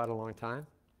war for quite a long time.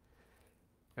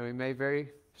 And we may very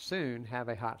soon have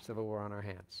a hot civil war on our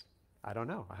hands. I don't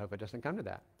know. I hope it doesn't come to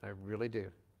that. I really do.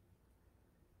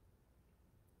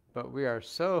 But we are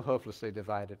so hopelessly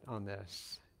divided on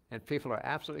this. And people are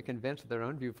absolutely convinced of their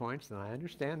own viewpoints, and I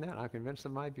understand that. I'm convinced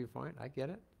of my viewpoint. I get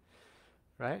it.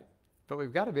 Right? But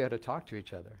we've got to be able to talk to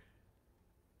each other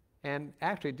and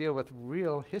actually deal with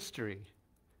real history,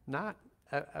 not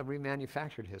a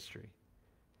remanufactured history.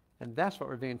 And that's what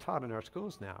we're being taught in our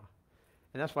schools now.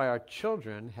 And that's why our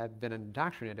children have been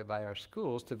indoctrinated by our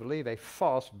schools to believe a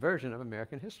false version of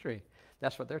American history.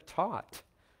 That's what they're taught.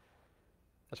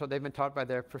 That's what they've been taught by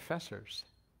their professors.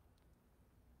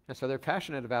 And so they're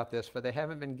passionate about this, but they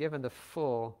haven't been given the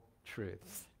full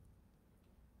truth.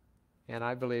 And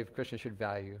I believe Christians should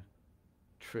value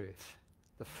truth,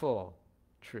 the full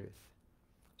truth.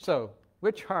 So,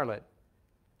 which harlot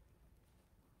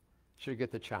should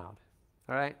get the child?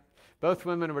 All right? Both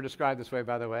women were described this way,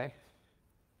 by the way.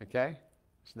 Okay?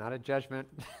 It's not a judgment.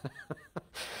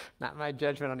 Not my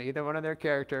judgment on either one of their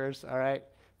characters. All right?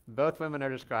 Both women are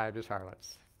described as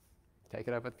harlots. Take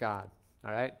it up with God.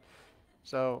 All right?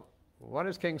 So, what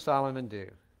does King Solomon do?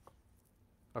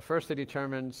 Well, first he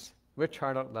determines which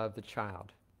harlot loved the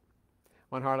child.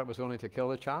 One harlot was willing to kill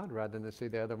the child rather than to see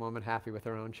the other woman happy with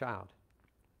her own child.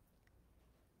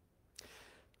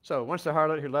 So once the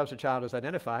harlot who loves the child is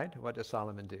identified, what does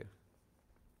Solomon do?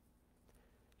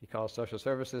 He calls social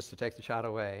services to take the child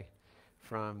away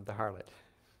from the harlot,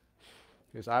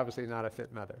 who's obviously not a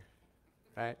fit mother,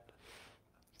 right?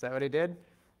 Is that what he did?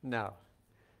 No.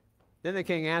 Then the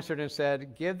king answered and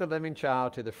said, give the living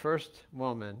child to the first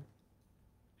woman,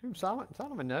 whom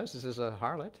Solomon knows this is a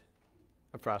harlot,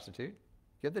 a prostitute.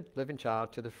 Give the living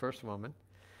child to the first woman,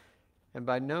 and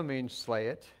by no means slay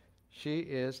it. She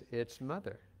is its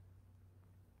mother.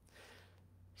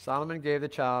 Solomon gave the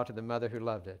child to the mother who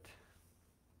loved it.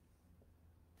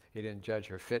 He didn't judge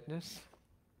her fitness.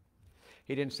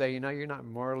 He didn't say, you're not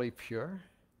morally pure.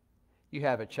 You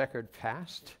have a checkered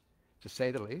past, to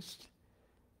say the least.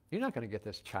 You're not going to get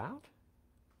this child.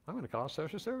 I'm going to call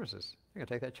social services. I'm going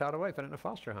to take that child away, put it in a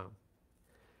foster home.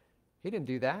 He didn't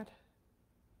do that.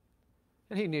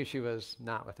 And he knew she was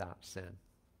not without sin.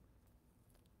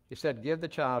 He said, give the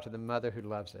child to the mother who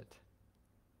loves it.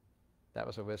 That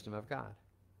was the wisdom of God.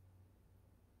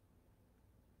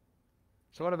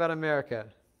 So what about America?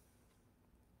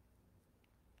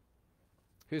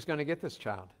 Who's going to get this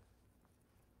child?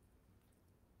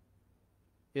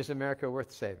 Is America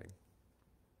worth saving?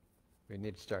 We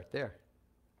need to start there.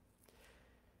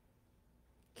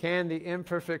 Can the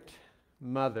imperfect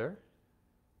mother,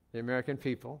 the American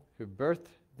people who birthed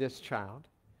this child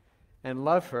and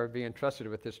love her, be entrusted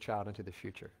with this child into the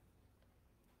future?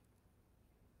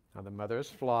 Now the mother is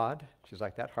flawed. She's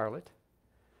like that harlot.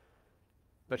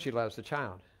 But she loves the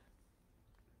child.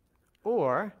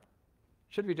 Or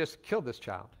should we just kill this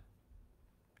child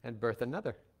and birth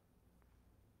another?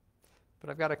 But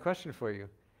I've got a question for you.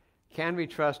 Can we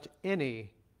trust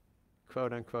any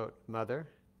quote-unquote mother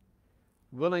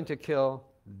willing to kill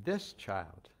this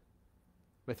child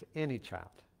with any child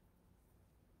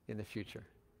in the future?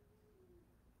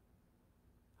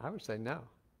 I would say no.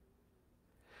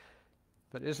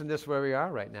 But isn't this where we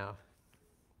are right now?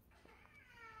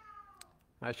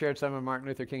 I shared some of Martin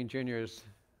Luther King Jr.'s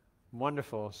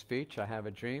wonderful speech, I Have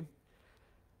a Dream,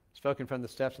 spoken from the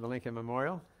steps of the Lincoln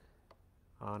Memorial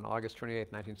on August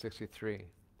 28, 1963.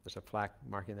 There's a plaque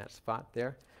marking that spot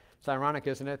there. It's ironic,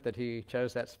 isn't it, that he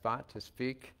chose that spot to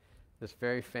speak this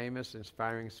very famous,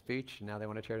 inspiring speech, and now they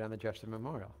want to tear down the Jefferson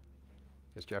Memorial,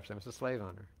 because Jefferson was a slave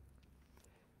owner.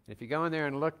 And if you go in there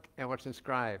and look at what's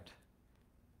inscribed,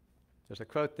 there's a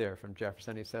quote there from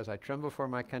Jefferson. He says, I tremble for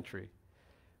my country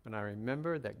when I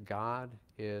remember that God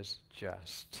is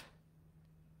just.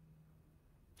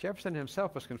 Jefferson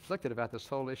himself was conflicted about this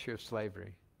whole issue of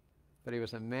slavery, but he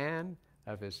was a man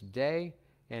of his day,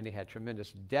 and he had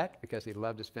tremendous debt because he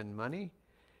loved to spend money,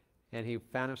 and he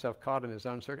found himself caught in his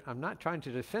own circuit. I'm not trying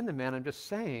to defend the man, I'm just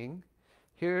saying,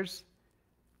 here's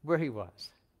where he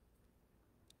was.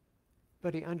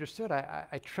 But he understood,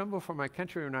 I tremble for my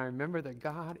country when I remember that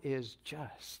God is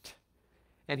just.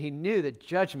 And he knew that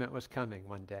judgment was coming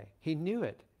one day. He knew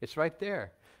it. It's right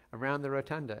there around the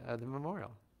rotunda of the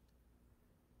memorial.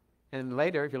 And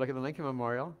later, if you look at the Lincoln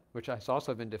Memorial, which has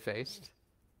also been defaced,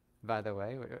 by the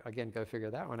way, again, go figure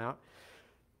that one out,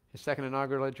 his second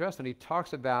inaugural address, and he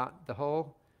talks about the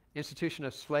whole institution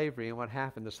of slavery and what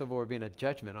happened, the Civil War being a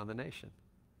judgment on the nation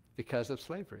because of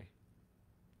slavery.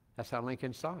 That's how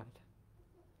Lincoln saw it.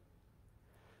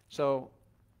 So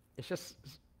it's just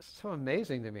so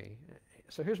amazing to me.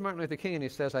 So here's Martin Luther King, and he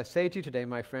says, I say to you today,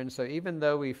 my friends, so even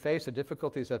though we face the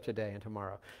difficulties of today and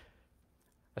tomorrow,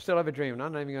 I still have a dream, and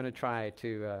I'm not even going to try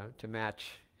to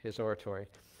match his oratory.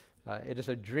 It is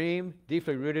a dream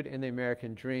deeply rooted in the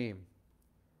American dream.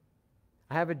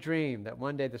 I have a dream that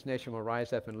one day this nation will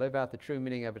rise up and live out the true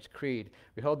meaning of its creed.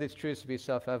 We hold these truths to be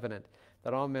self-evident,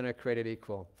 that all men are created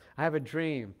equal. I have a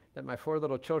dream that my 4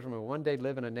 little children will one day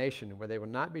live in a nation where they will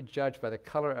not be judged by the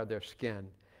color of their skin,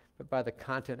 but by the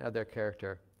content of their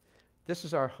character. This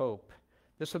is our hope.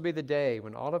 This will be the day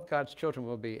when all of God's children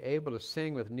will be able to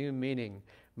sing with new meaning.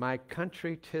 My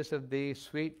country, 'tis of thee,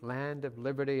 sweet land of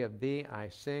liberty, of thee I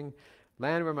sing.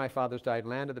 Land where my fathers died,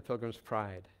 land of the pilgrim's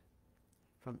pride.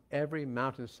 From every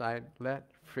mountainside,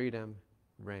 let freedom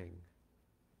ring.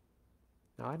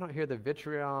 Now, I don't hear the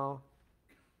vitriol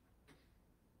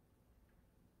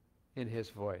in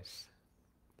his voice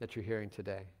that you're hearing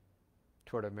today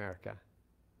toward America.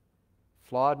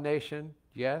 Flawed nation,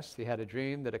 yes, he had a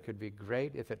dream that it could be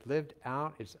great if it lived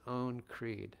out its own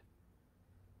creed.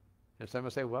 And some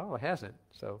will say, well, it hasn't,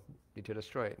 so you need to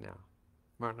destroy it now.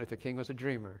 Martin Luther King was a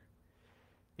dreamer.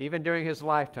 Even during his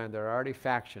lifetime, there are already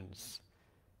factions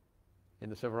in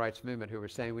the civil rights movement who were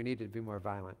saying we needed to be more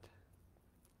violent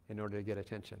in order to get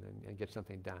attention and get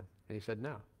something done. And he said,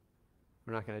 no,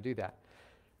 we're not going to do that.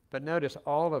 But notice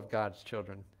all of God's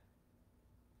children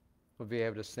will be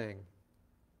able to sing.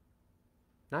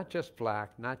 Not just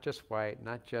black, not just white,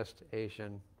 not just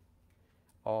Asian,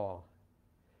 all.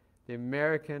 The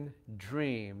American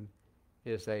dream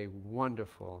is a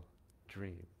wonderful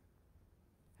dream.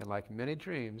 And like many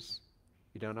dreams,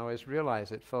 you don't always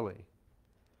realize it fully.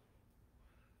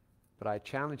 But I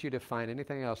challenge you to find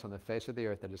anything else on the face of the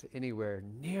earth that is anywhere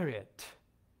near it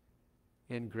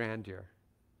in grandeur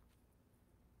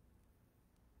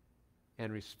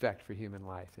and respect for human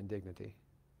life and dignity.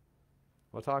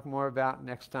 We'll talk more about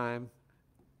next time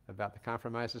about the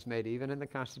compromises made even in the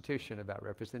Constitution about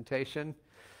representation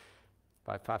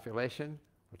by population.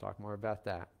 We'll talk more about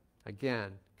that.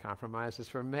 Again,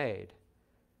 compromises were made.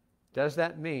 Does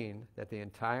that mean that the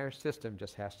entire system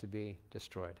just has to be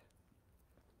destroyed?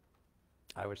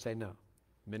 I would say no.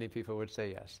 Many people would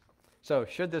say yes. So,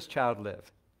 should this child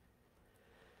live?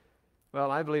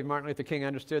 Well, I believe Martin Luther King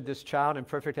understood this child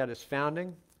imperfect at its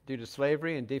founding, due to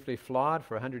slavery and deeply flawed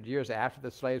for 100 years after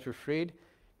the slaves were freed,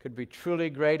 could be truly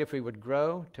great if we would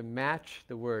grow to match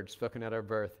the words spoken at our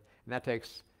birth. And that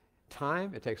takes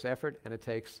time, it takes effort, and it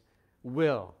takes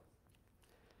will.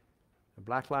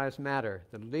 Black Lives Matter,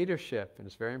 the leadership, and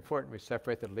it's very important we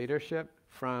separate the leadership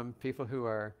from people who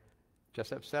are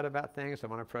just upset about things and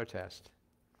want to protest.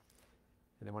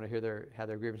 And they want to have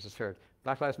their grievances heard.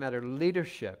 Black Lives Matter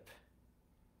leadership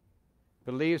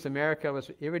believes America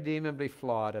was irredeemably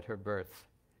flawed at her birth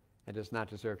and does not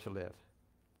deserve to live.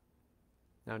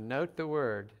 Now note the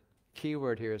word, key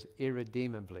word here is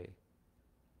irredeemably.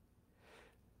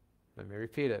 Let me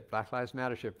repeat it. Black Lives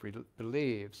Matter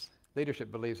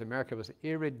leadership believes America was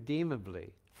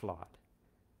irredeemably flawed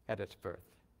at its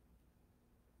birth.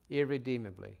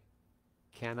 Irredeemably.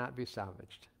 Cannot be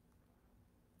salvaged.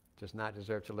 Does not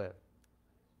deserve to live.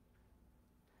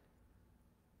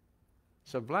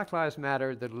 So Black Lives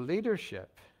Matter, the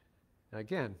leadership,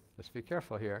 again, let's be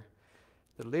careful here,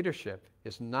 the leadership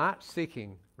is not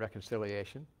seeking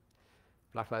reconciliation.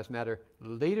 Black Lives Matter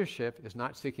leadership is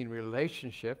not seeking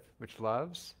relationship which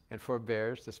loves and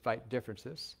forbears despite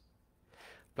differences.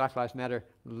 Black Lives Matter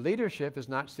leadership is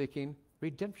not seeking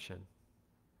redemption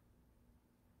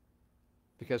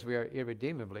because we are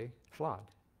irredeemably flawed.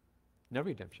 No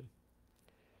redemption.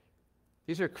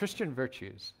 These are Christian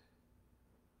virtues.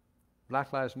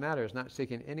 Black Lives Matter is not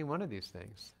seeking any one of these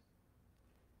things.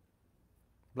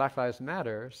 Black Lives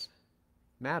Matter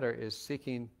is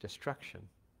seeking destruction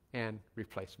and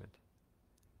replacement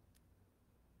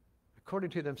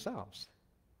according to themselves.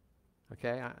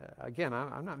 Okay?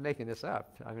 I'm not making this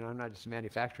up. I mean, I'm not just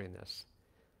manufacturing this.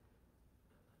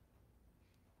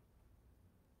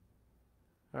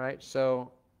 All right,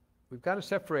 so we've got to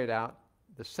separate out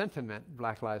the sentiment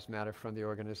Black Lives Matter from the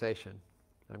organization.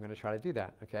 I'm going to try to do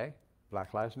that, okay?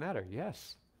 Black Lives Matter,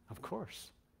 yes, of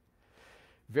course.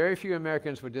 Very few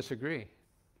Americans would disagree.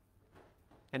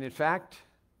 And in fact,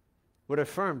 would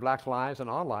affirm black lives and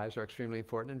all lives are extremely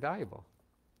important and valuable.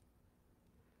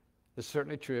 This is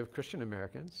certainly true of Christian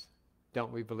Americans.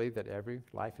 Don't we believe that every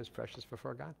life is precious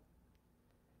before God?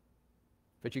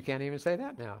 But you can't even say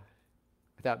that now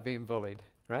without being bullied,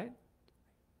 right?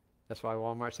 That's why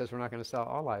Walmart says we're not going to sell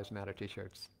All Lives Matter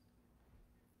t-shirts.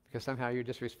 Because somehow you're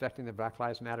disrespecting the Black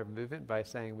Lives Matter movement by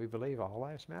saying we believe all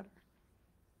lives matter.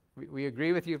 We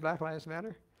agree with you, Black Lives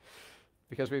Matter,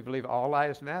 because we believe all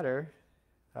lives matter.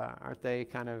 Aren't they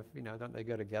kind of, don't they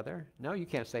go together? No, you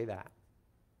can't say that.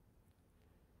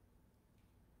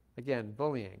 Again,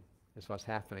 bullying is what's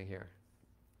happening here.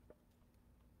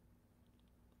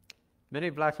 Many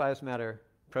Black Lives Matter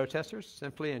protesters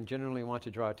simply and genuinely want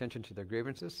to draw attention to their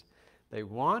grievances. They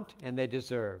want and they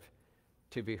deserve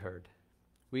to be heard.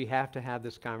 We have to have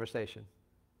this conversation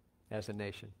as a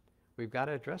nation. We've got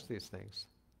to address these things.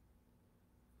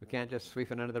 We can't just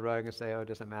sweep it under the rug and say, oh, it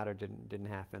doesn't matter, didn't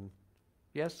happen.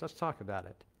 Yes, let's talk about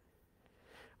it.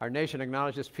 Our nation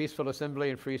acknowledges peaceful assembly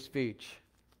and free speech.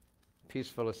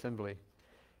 Peaceful assembly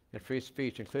and free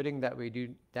speech, including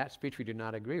that speech we do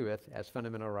not agree with as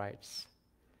fundamental rights.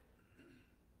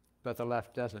 But the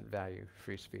left doesn't value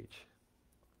free speech.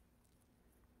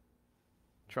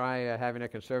 Try having a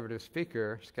conservative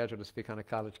speaker scheduled to speak on a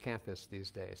college campus these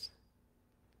days.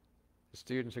 The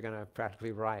students are going to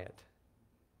practically riot.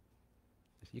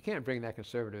 You can't bring that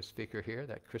conservative speaker here,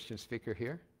 that Christian speaker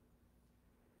here,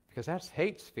 because that's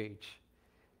hate speech.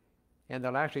 And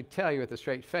they'll actually tell you with a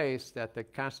straight face that the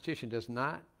Constitution does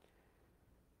not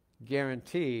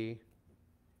guarantee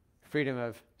freedom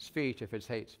of speech if it's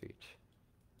hate speech.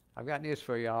 I've got news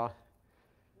for y'all.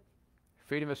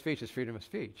 Freedom of speech is freedom of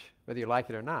speech, whether you like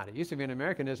it or not. It used to be an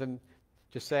Americanism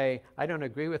to say, I don't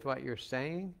agree with what you're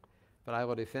saying, but I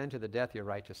will defend to the death your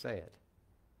right to say it.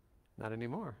 Not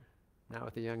anymore. Not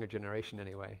with the younger generation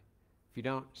anyway. If you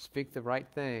don't speak the right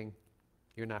thing,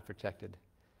 you're not protected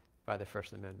by the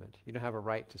First Amendment. You don't have a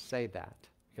right to say that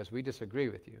because we disagree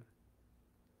with you.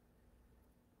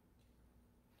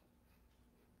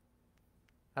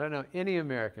 I don't know any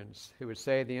Americans who would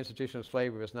say the institution of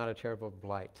slavery was not a terrible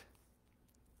blight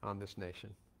on this nation.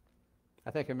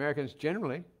 I think Americans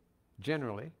generally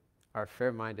are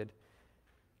fair-minded,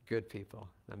 good people.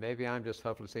 Now maybe I'm just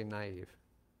hopelessly naive,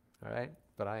 all right?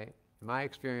 But in my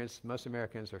experience, most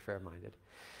Americans are fair-minded.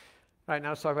 All right, now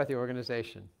let's talk about the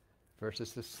organization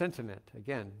versus the sentiment.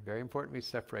 Again, very important we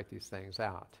separate these things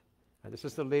out. Now, this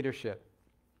is the leadership.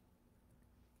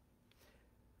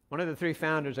 One of the three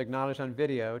founders acknowledged on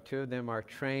video, two of them are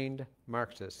trained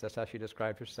Marxists. That's how she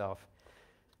described herself.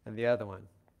 And the other one.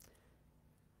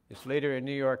 This leader in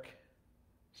New York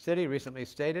City recently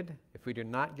stated, if we do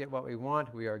not get what we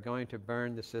want, we are going to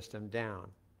burn the system down.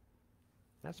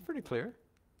 That's pretty clear,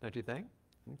 don't you think?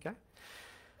 Okay.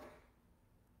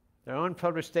 Their own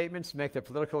published statements make their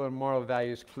political and moral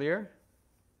values clear.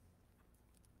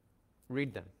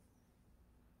 Read them.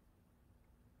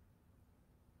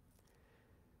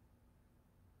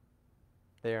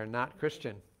 They are not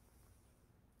Christian,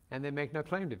 and they make no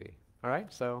claim to be. All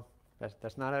right? So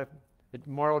that's not a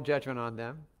moral judgment on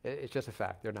them. It's just a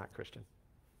fact. They're not Christian.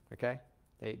 Okay?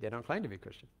 They don't claim to be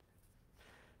Christian.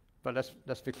 But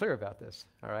let's be clear about this.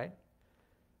 All right?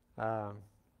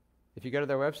 If you go to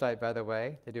their website, by the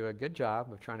way, they do a good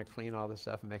job of trying to clean all this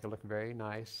up and make it look very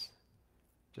nice.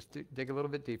 Just dig a little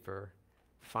bit deeper.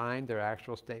 Find their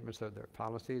actual statements of their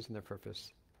policies and their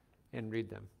purpose, and read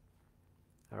them.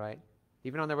 All right?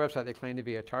 Even on their website, they claim to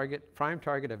be a prime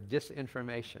target of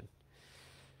disinformation.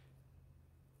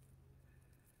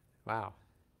 Wow.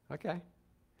 Okay.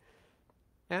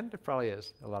 And there probably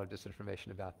is a lot of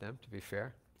disinformation about them, to be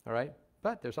fair. All right?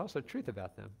 But there's also truth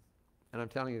about them. And I'm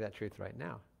telling you that truth right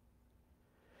now.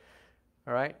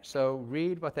 All right? So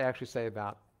read what they actually say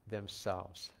about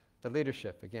themselves. The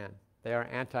leadership, again, they are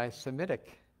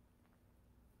anti-Semitic.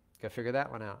 Go figure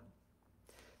that one out.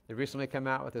 They recently come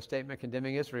out with a statement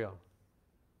condemning Israel.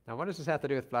 Now, what does this have to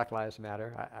do with Black Lives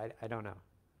Matter? I don't know.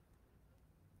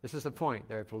 This is the point.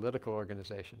 They're a political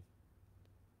organization.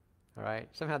 All right?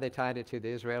 Somehow they tied it to the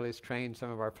Israelis trained some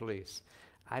of our police.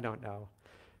 I don't know.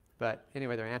 But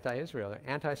anyway, they're anti-Israel. They're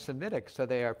anti-Semitic, so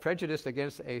they are prejudiced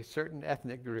against a certain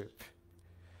ethnic group.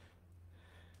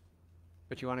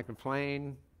 But you want to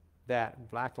complain that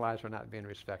black lives are not being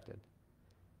respected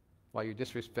while you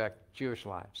disrespect Jewish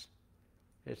lives.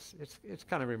 It's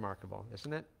kind of remarkable,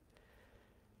 isn't it?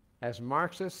 As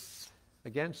Marxists,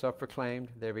 again, self-proclaimed,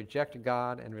 they reject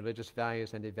God and religious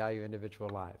values and devalue individual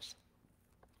lives.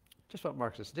 Just what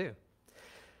Marxists do.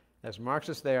 As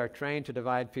Marxists, they are trained to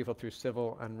divide people through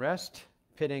civil unrest,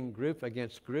 pitting group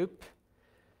against group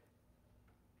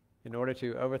in order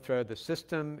to overthrow the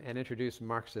system and introduce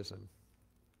Marxism,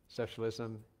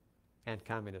 socialism, and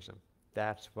communism.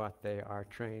 That's what they are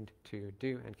trained to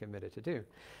do and committed to do.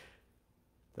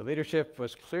 The leadership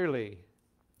was clearly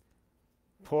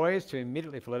poised to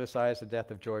immediately politicize the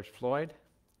death of George Floyd,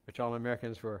 which all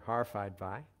Americans were horrified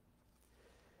by.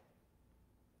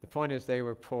 The point is they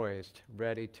were poised,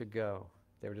 ready to go.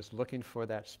 They were just looking for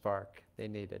that spark they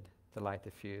needed to light the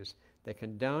fuse. They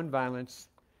condone violence.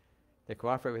 They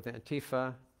cooperate with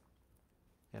Antifa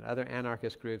and other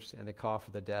anarchist groups, and they call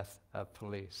for the death of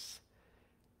police.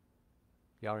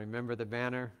 Y'all remember the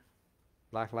banner?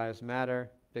 Black Lives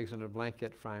Matter, pigs in a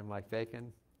blanket, fry 'em like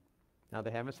bacon. Now,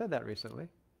 they haven't said that recently,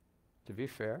 to be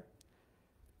fair,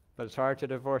 but it's hard to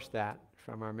divorce that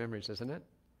from our memories, isn't it?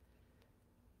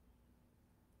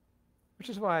 Which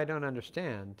is why I don't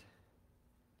understand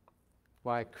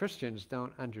why Christians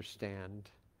don't understand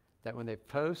that when they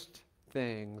post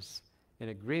things in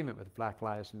agreement with Black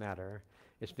Lives Matter,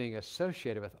 it's being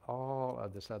associated with all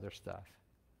of this other stuff.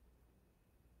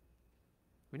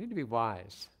 We need to be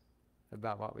wise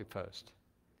about what we post.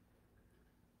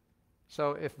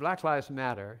 So if Black Lives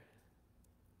Matter,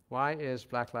 why is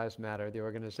Black Lives Matter, the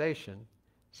organization,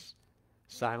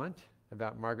 silent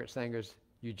about Margaret Sanger's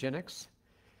eugenics,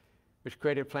 which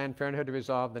created Planned Parenthood to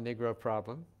resolve the Negro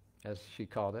problem, as she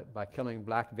called it, by killing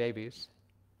black babies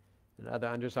and other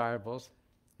undesirables,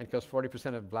 and kills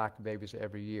 40% of black babies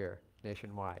every year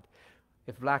nationwide?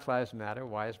 If Black Lives Matter,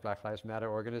 why is Black Lives Matter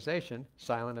organization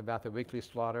silent about the weekly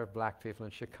slaughter of black people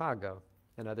in Chicago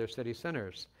and other city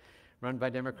centers, run by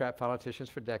Democrat politicians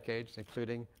for decades,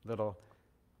 including little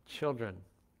children?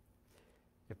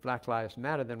 If Black Lives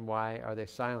Matter, then why are they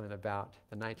silent about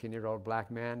the 19-year-old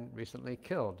black man recently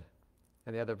killed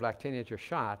and the other black teenager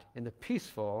shot in the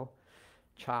peaceful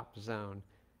CHOP zone,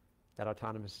 that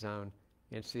autonomous zone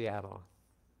in Seattle.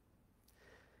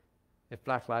 If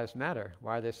Black Lives Matter,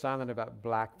 why are they silent about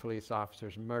black police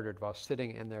officers murdered while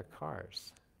sitting in their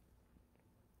cars?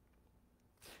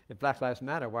 If Black Lives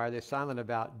Matter, why are they silent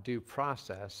about due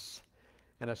process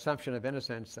and assumption of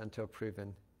innocence until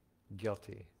proven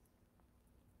guilty?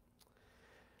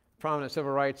 Prominent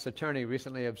civil rights attorney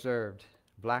recently observed,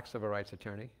 black civil rights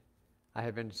attorney, I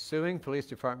have been suing police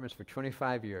departments for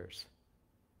 25 years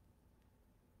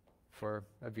for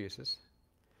abuses.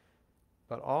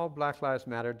 But all Black Lives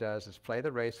Matter does is play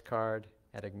the race card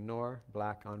and ignore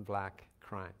black-on-black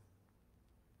crime.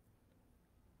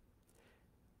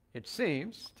 It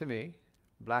seems to me,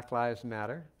 Black Lives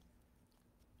Matter,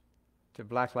 to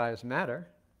Black Lives Matter,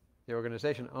 the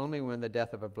organization, only when the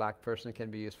death of a black person can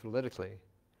be used politically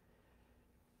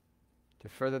to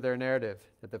further their narrative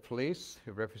that the police,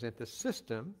 who represent the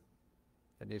system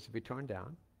that needs to be torn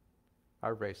down,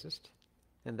 are racist,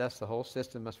 and thus the whole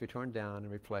system must be torn down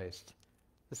and replaced.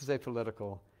 This is a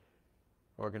political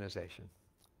organization.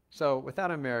 So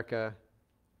without America,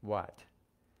 what?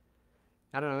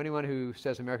 I don't know anyone who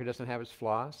says America doesn't have its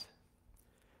flaws.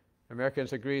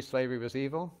 Americans agree slavery was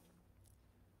evil,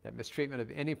 that mistreatment of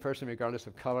any person regardless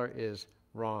of color is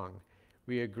wrong.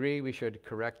 We agree we should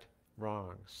correct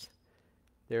wrongs.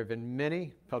 There have been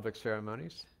many public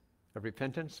ceremonies of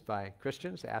repentance by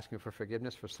Christians asking for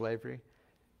forgiveness for slavery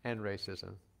and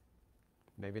racism.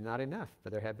 Maybe not enough,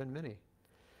 but there have been many.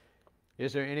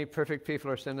 Is there any perfect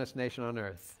people or sinless nation on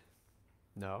earth?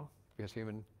 No, because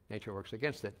human nature works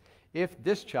against it. If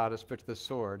this child is put to the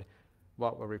sword,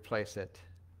 what will replace it?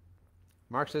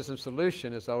 Marxism's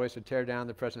solution is always to tear down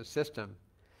the present system,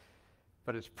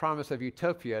 but its promise of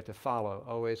utopia to follow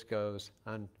always goes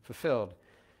unfulfilled.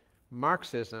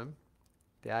 Marxism,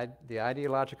 the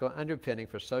ideological underpinning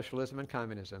for socialism and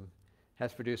communism,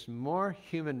 has produced more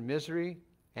human misery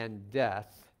and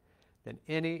death than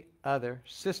any other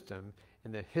system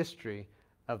in the history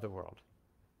of the world.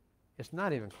 It's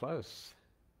not even close,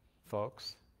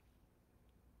 folks.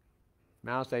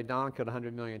 Mao Zedong killed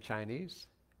 100 million Chinese.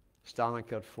 Stalin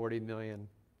killed 40 million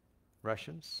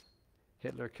Russians.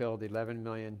 Hitler killed 11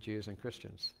 million Jews and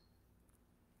Christians.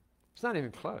 It's not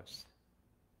even close.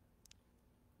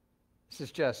 This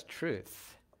is just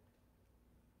truth.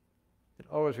 It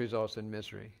always results in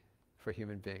misery for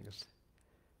human beings.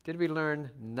 Did we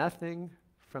learn nothing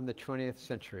from the 20th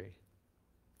century,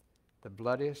 the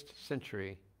bloodiest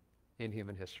century in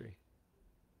human history?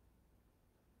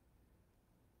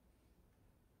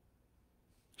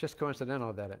 Just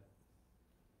coincidental that it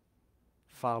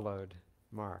followed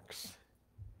Marx,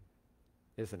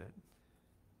 isn't it?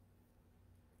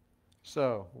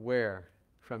 So, where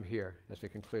from here as we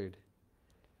conclude?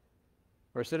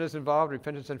 Where sin is involved,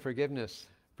 repentance and forgiveness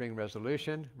bring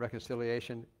resolution,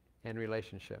 reconciliation, and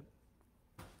relationship.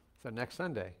 So next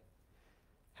Sunday,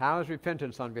 how is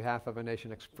repentance on behalf of a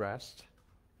nation expressed?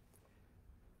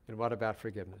 And what about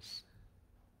forgiveness?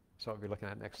 So we'll be looking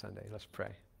at next Sunday. Let's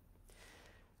pray.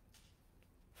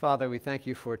 Father, we thank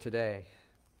you for today.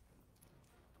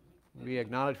 We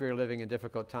acknowledge we are living in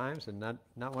difficult times, and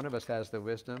not one of us has the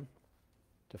wisdom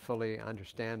to fully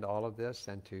understand all of this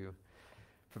and to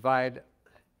provide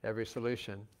every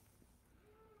solution.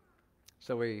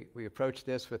 So we approach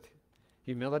this with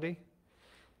humility,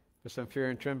 with some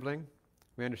fear and trembling.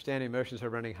 We understand emotions are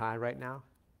running high right now.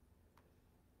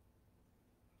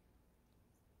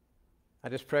 I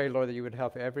just pray, Lord, that you would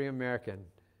help every American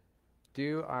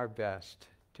do our best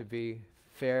to be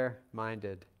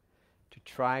fair-minded, to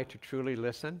try to truly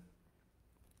listen,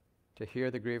 to hear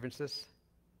the grievances,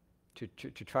 to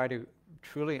try to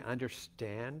truly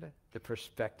understand the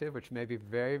perspective, which may be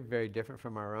very, very different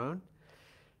from our own,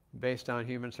 based on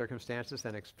human circumstances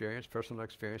and experience, personal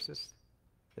experiences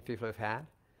that people have had.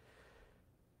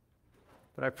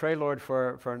 But I pray, Lord,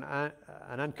 for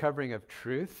an uncovering of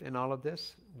truth in all of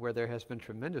this, where there has been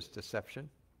tremendous deception,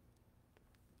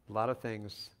 a lot of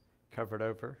things covered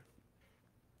over,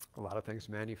 a lot of things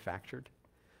manufactured.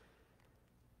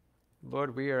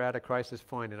 Lord, we are at a crisis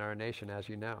point in our nation, as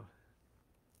you know,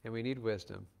 and we need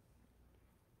wisdom.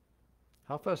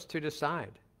 Help us to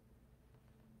decide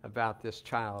about this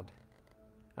child,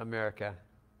 America.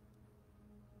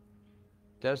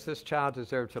 Does this child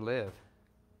deserve to live?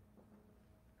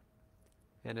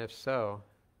 And if so,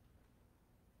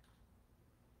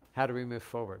 how do we move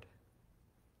forward?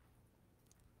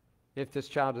 If this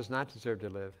child does not deserve to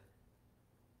live,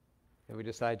 and we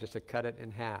decide just to cut it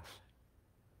in half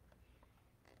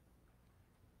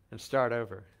and start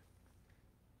over,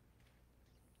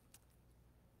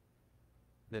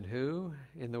 then who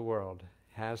in the world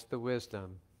has the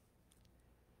wisdom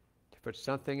to put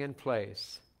something in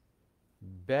place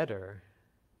better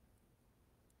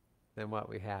than what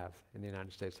we have in the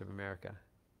United States of America.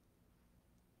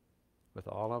 With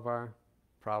all of our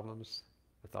problems,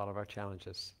 with all of our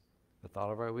challenges, with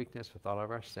all of our weakness, with all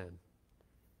of our sin.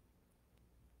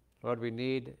 Lord, we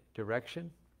need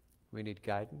direction. We need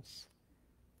guidance.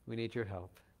 We need your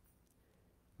help.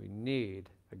 We need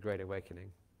a great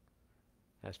awakening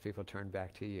as people turn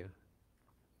back to you.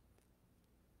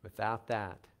 Without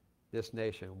that, this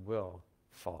nation will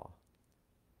fall.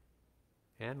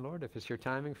 And Lord, if it's your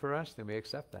timing for us, then we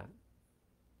accept that.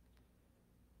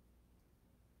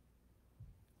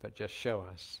 But just show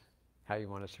us how you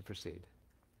want us to proceed.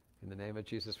 In the name of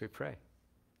Jesus we pray.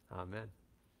 Amen.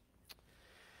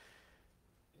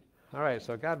 All right,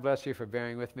 so God bless you for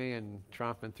bearing with me and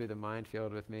tromping through the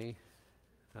minefield with me.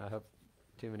 I hope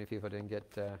too many people didn't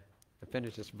get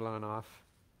appendages blown off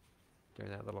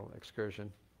during that little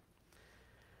excursion.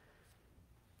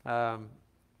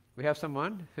 We have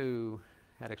someone who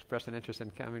had expressed an interest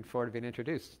in coming forward to being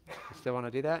introduced. You still want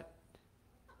to do that?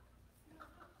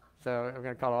 So we're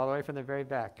going to call all the way from the very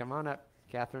back. Come on up,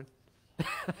 Catherine.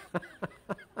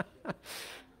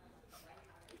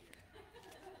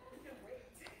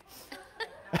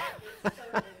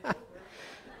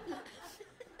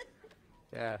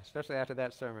 Yeah, especially after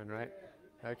that sermon, right?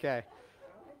 Okay.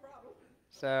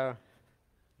 So,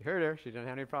 you heard her. She didn't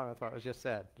have any problem with what was just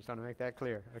said. Just want to make that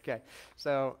clear. Okay.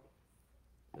 So,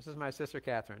 this is my sister,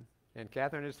 Catherine. And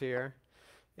Catherine is here,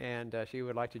 and she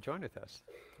would like to join with us,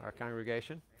 our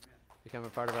congregation, become a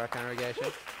part of our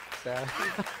congregation. So,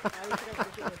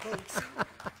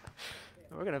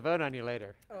 we're going to vote on you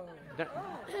later.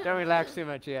 Don't relax too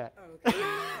much yet.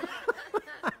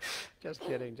 Just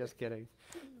kidding, just kidding.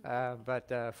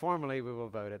 But formally, we will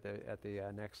vote at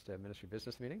the next ministry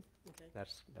business meeting. Okay.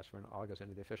 That's when it all goes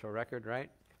into the official record,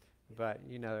 right? But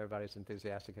you know everybody's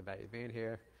enthusiastic about you being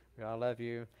here. We all love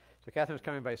you. So Catherine's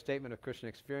coming by statement of Christian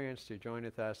experience to join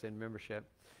with us in membership,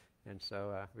 and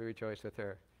so we rejoice with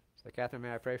her. So Catherine,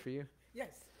 may I pray for you?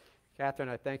 Yes. Catherine,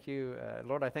 I thank you,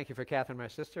 Lord, I thank you for Catherine, my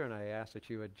sister, and I ask that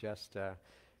you would just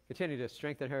continue to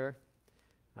strengthen her.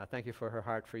 Thank you for her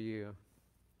heart for you,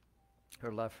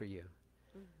 her love for you.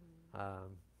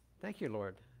 Thank you,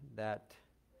 Lord, that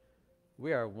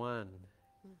we are one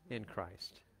in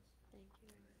Christ. Thank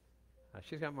you.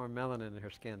 She's got more melanin in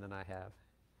her skin than I have,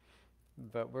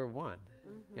 but we're one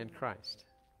in Christ.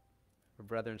 We're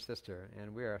brother and sister,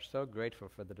 and we are so grateful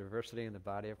for the diversity in the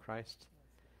body of Christ.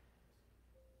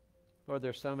 Lord,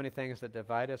 there's so many things that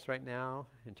divide us right now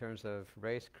in terms of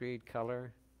race, creed,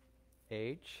 color,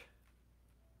 age.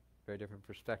 Very different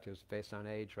perspectives based on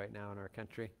age right now in our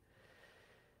country.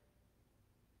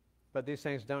 But these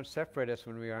things don't separate us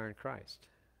when we are in Christ.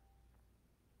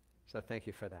 So thank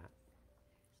you for that.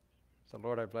 So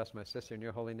Lord, I bless my sister in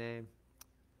your holy name.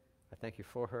 I thank you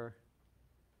for her.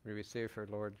 We receive her,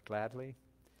 Lord, gladly.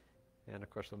 And of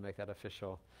course, we'll make that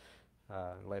official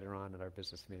later on at our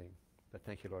business meeting. But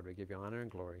thank you, Lord. We give you honor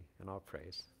and glory and all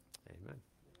praise. Amen.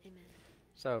 Amen.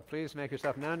 So please make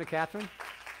yourself known to Catherine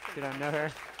if you don't know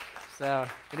her. So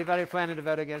anybody planning to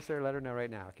vote against her, let her know right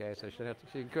now, okay? So she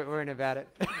can quit worrying about it.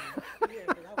 Yeah,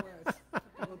 but I was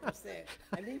 51%.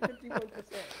 I need 51%.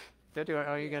 51,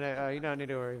 oh, you don't need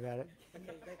to worry about it.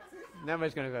 Okay, that's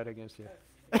Nobody's going to vote against you.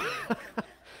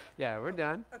 Yeah, we're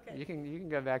done. Okay. You can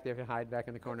go back there and hide back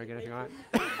in the corner again if you want.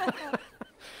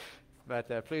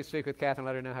 But please speak with Catherine.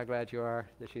 Let her know how glad you are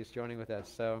that she's joining with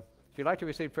us. So if you'd like to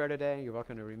receive prayer today, you're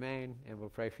welcome to remain, and we'll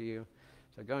pray for you.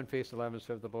 So go in peace, love, and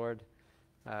serve the Lord.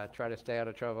 Try to stay out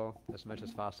of trouble as much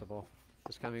as possible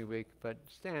this coming week, but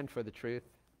stand for the truth.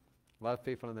 Love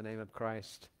people in the name of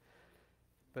Christ,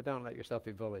 but don't let yourself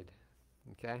be bullied,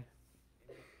 okay?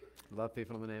 Love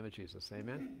people in the name of Jesus.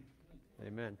 Amen?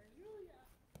 Amen.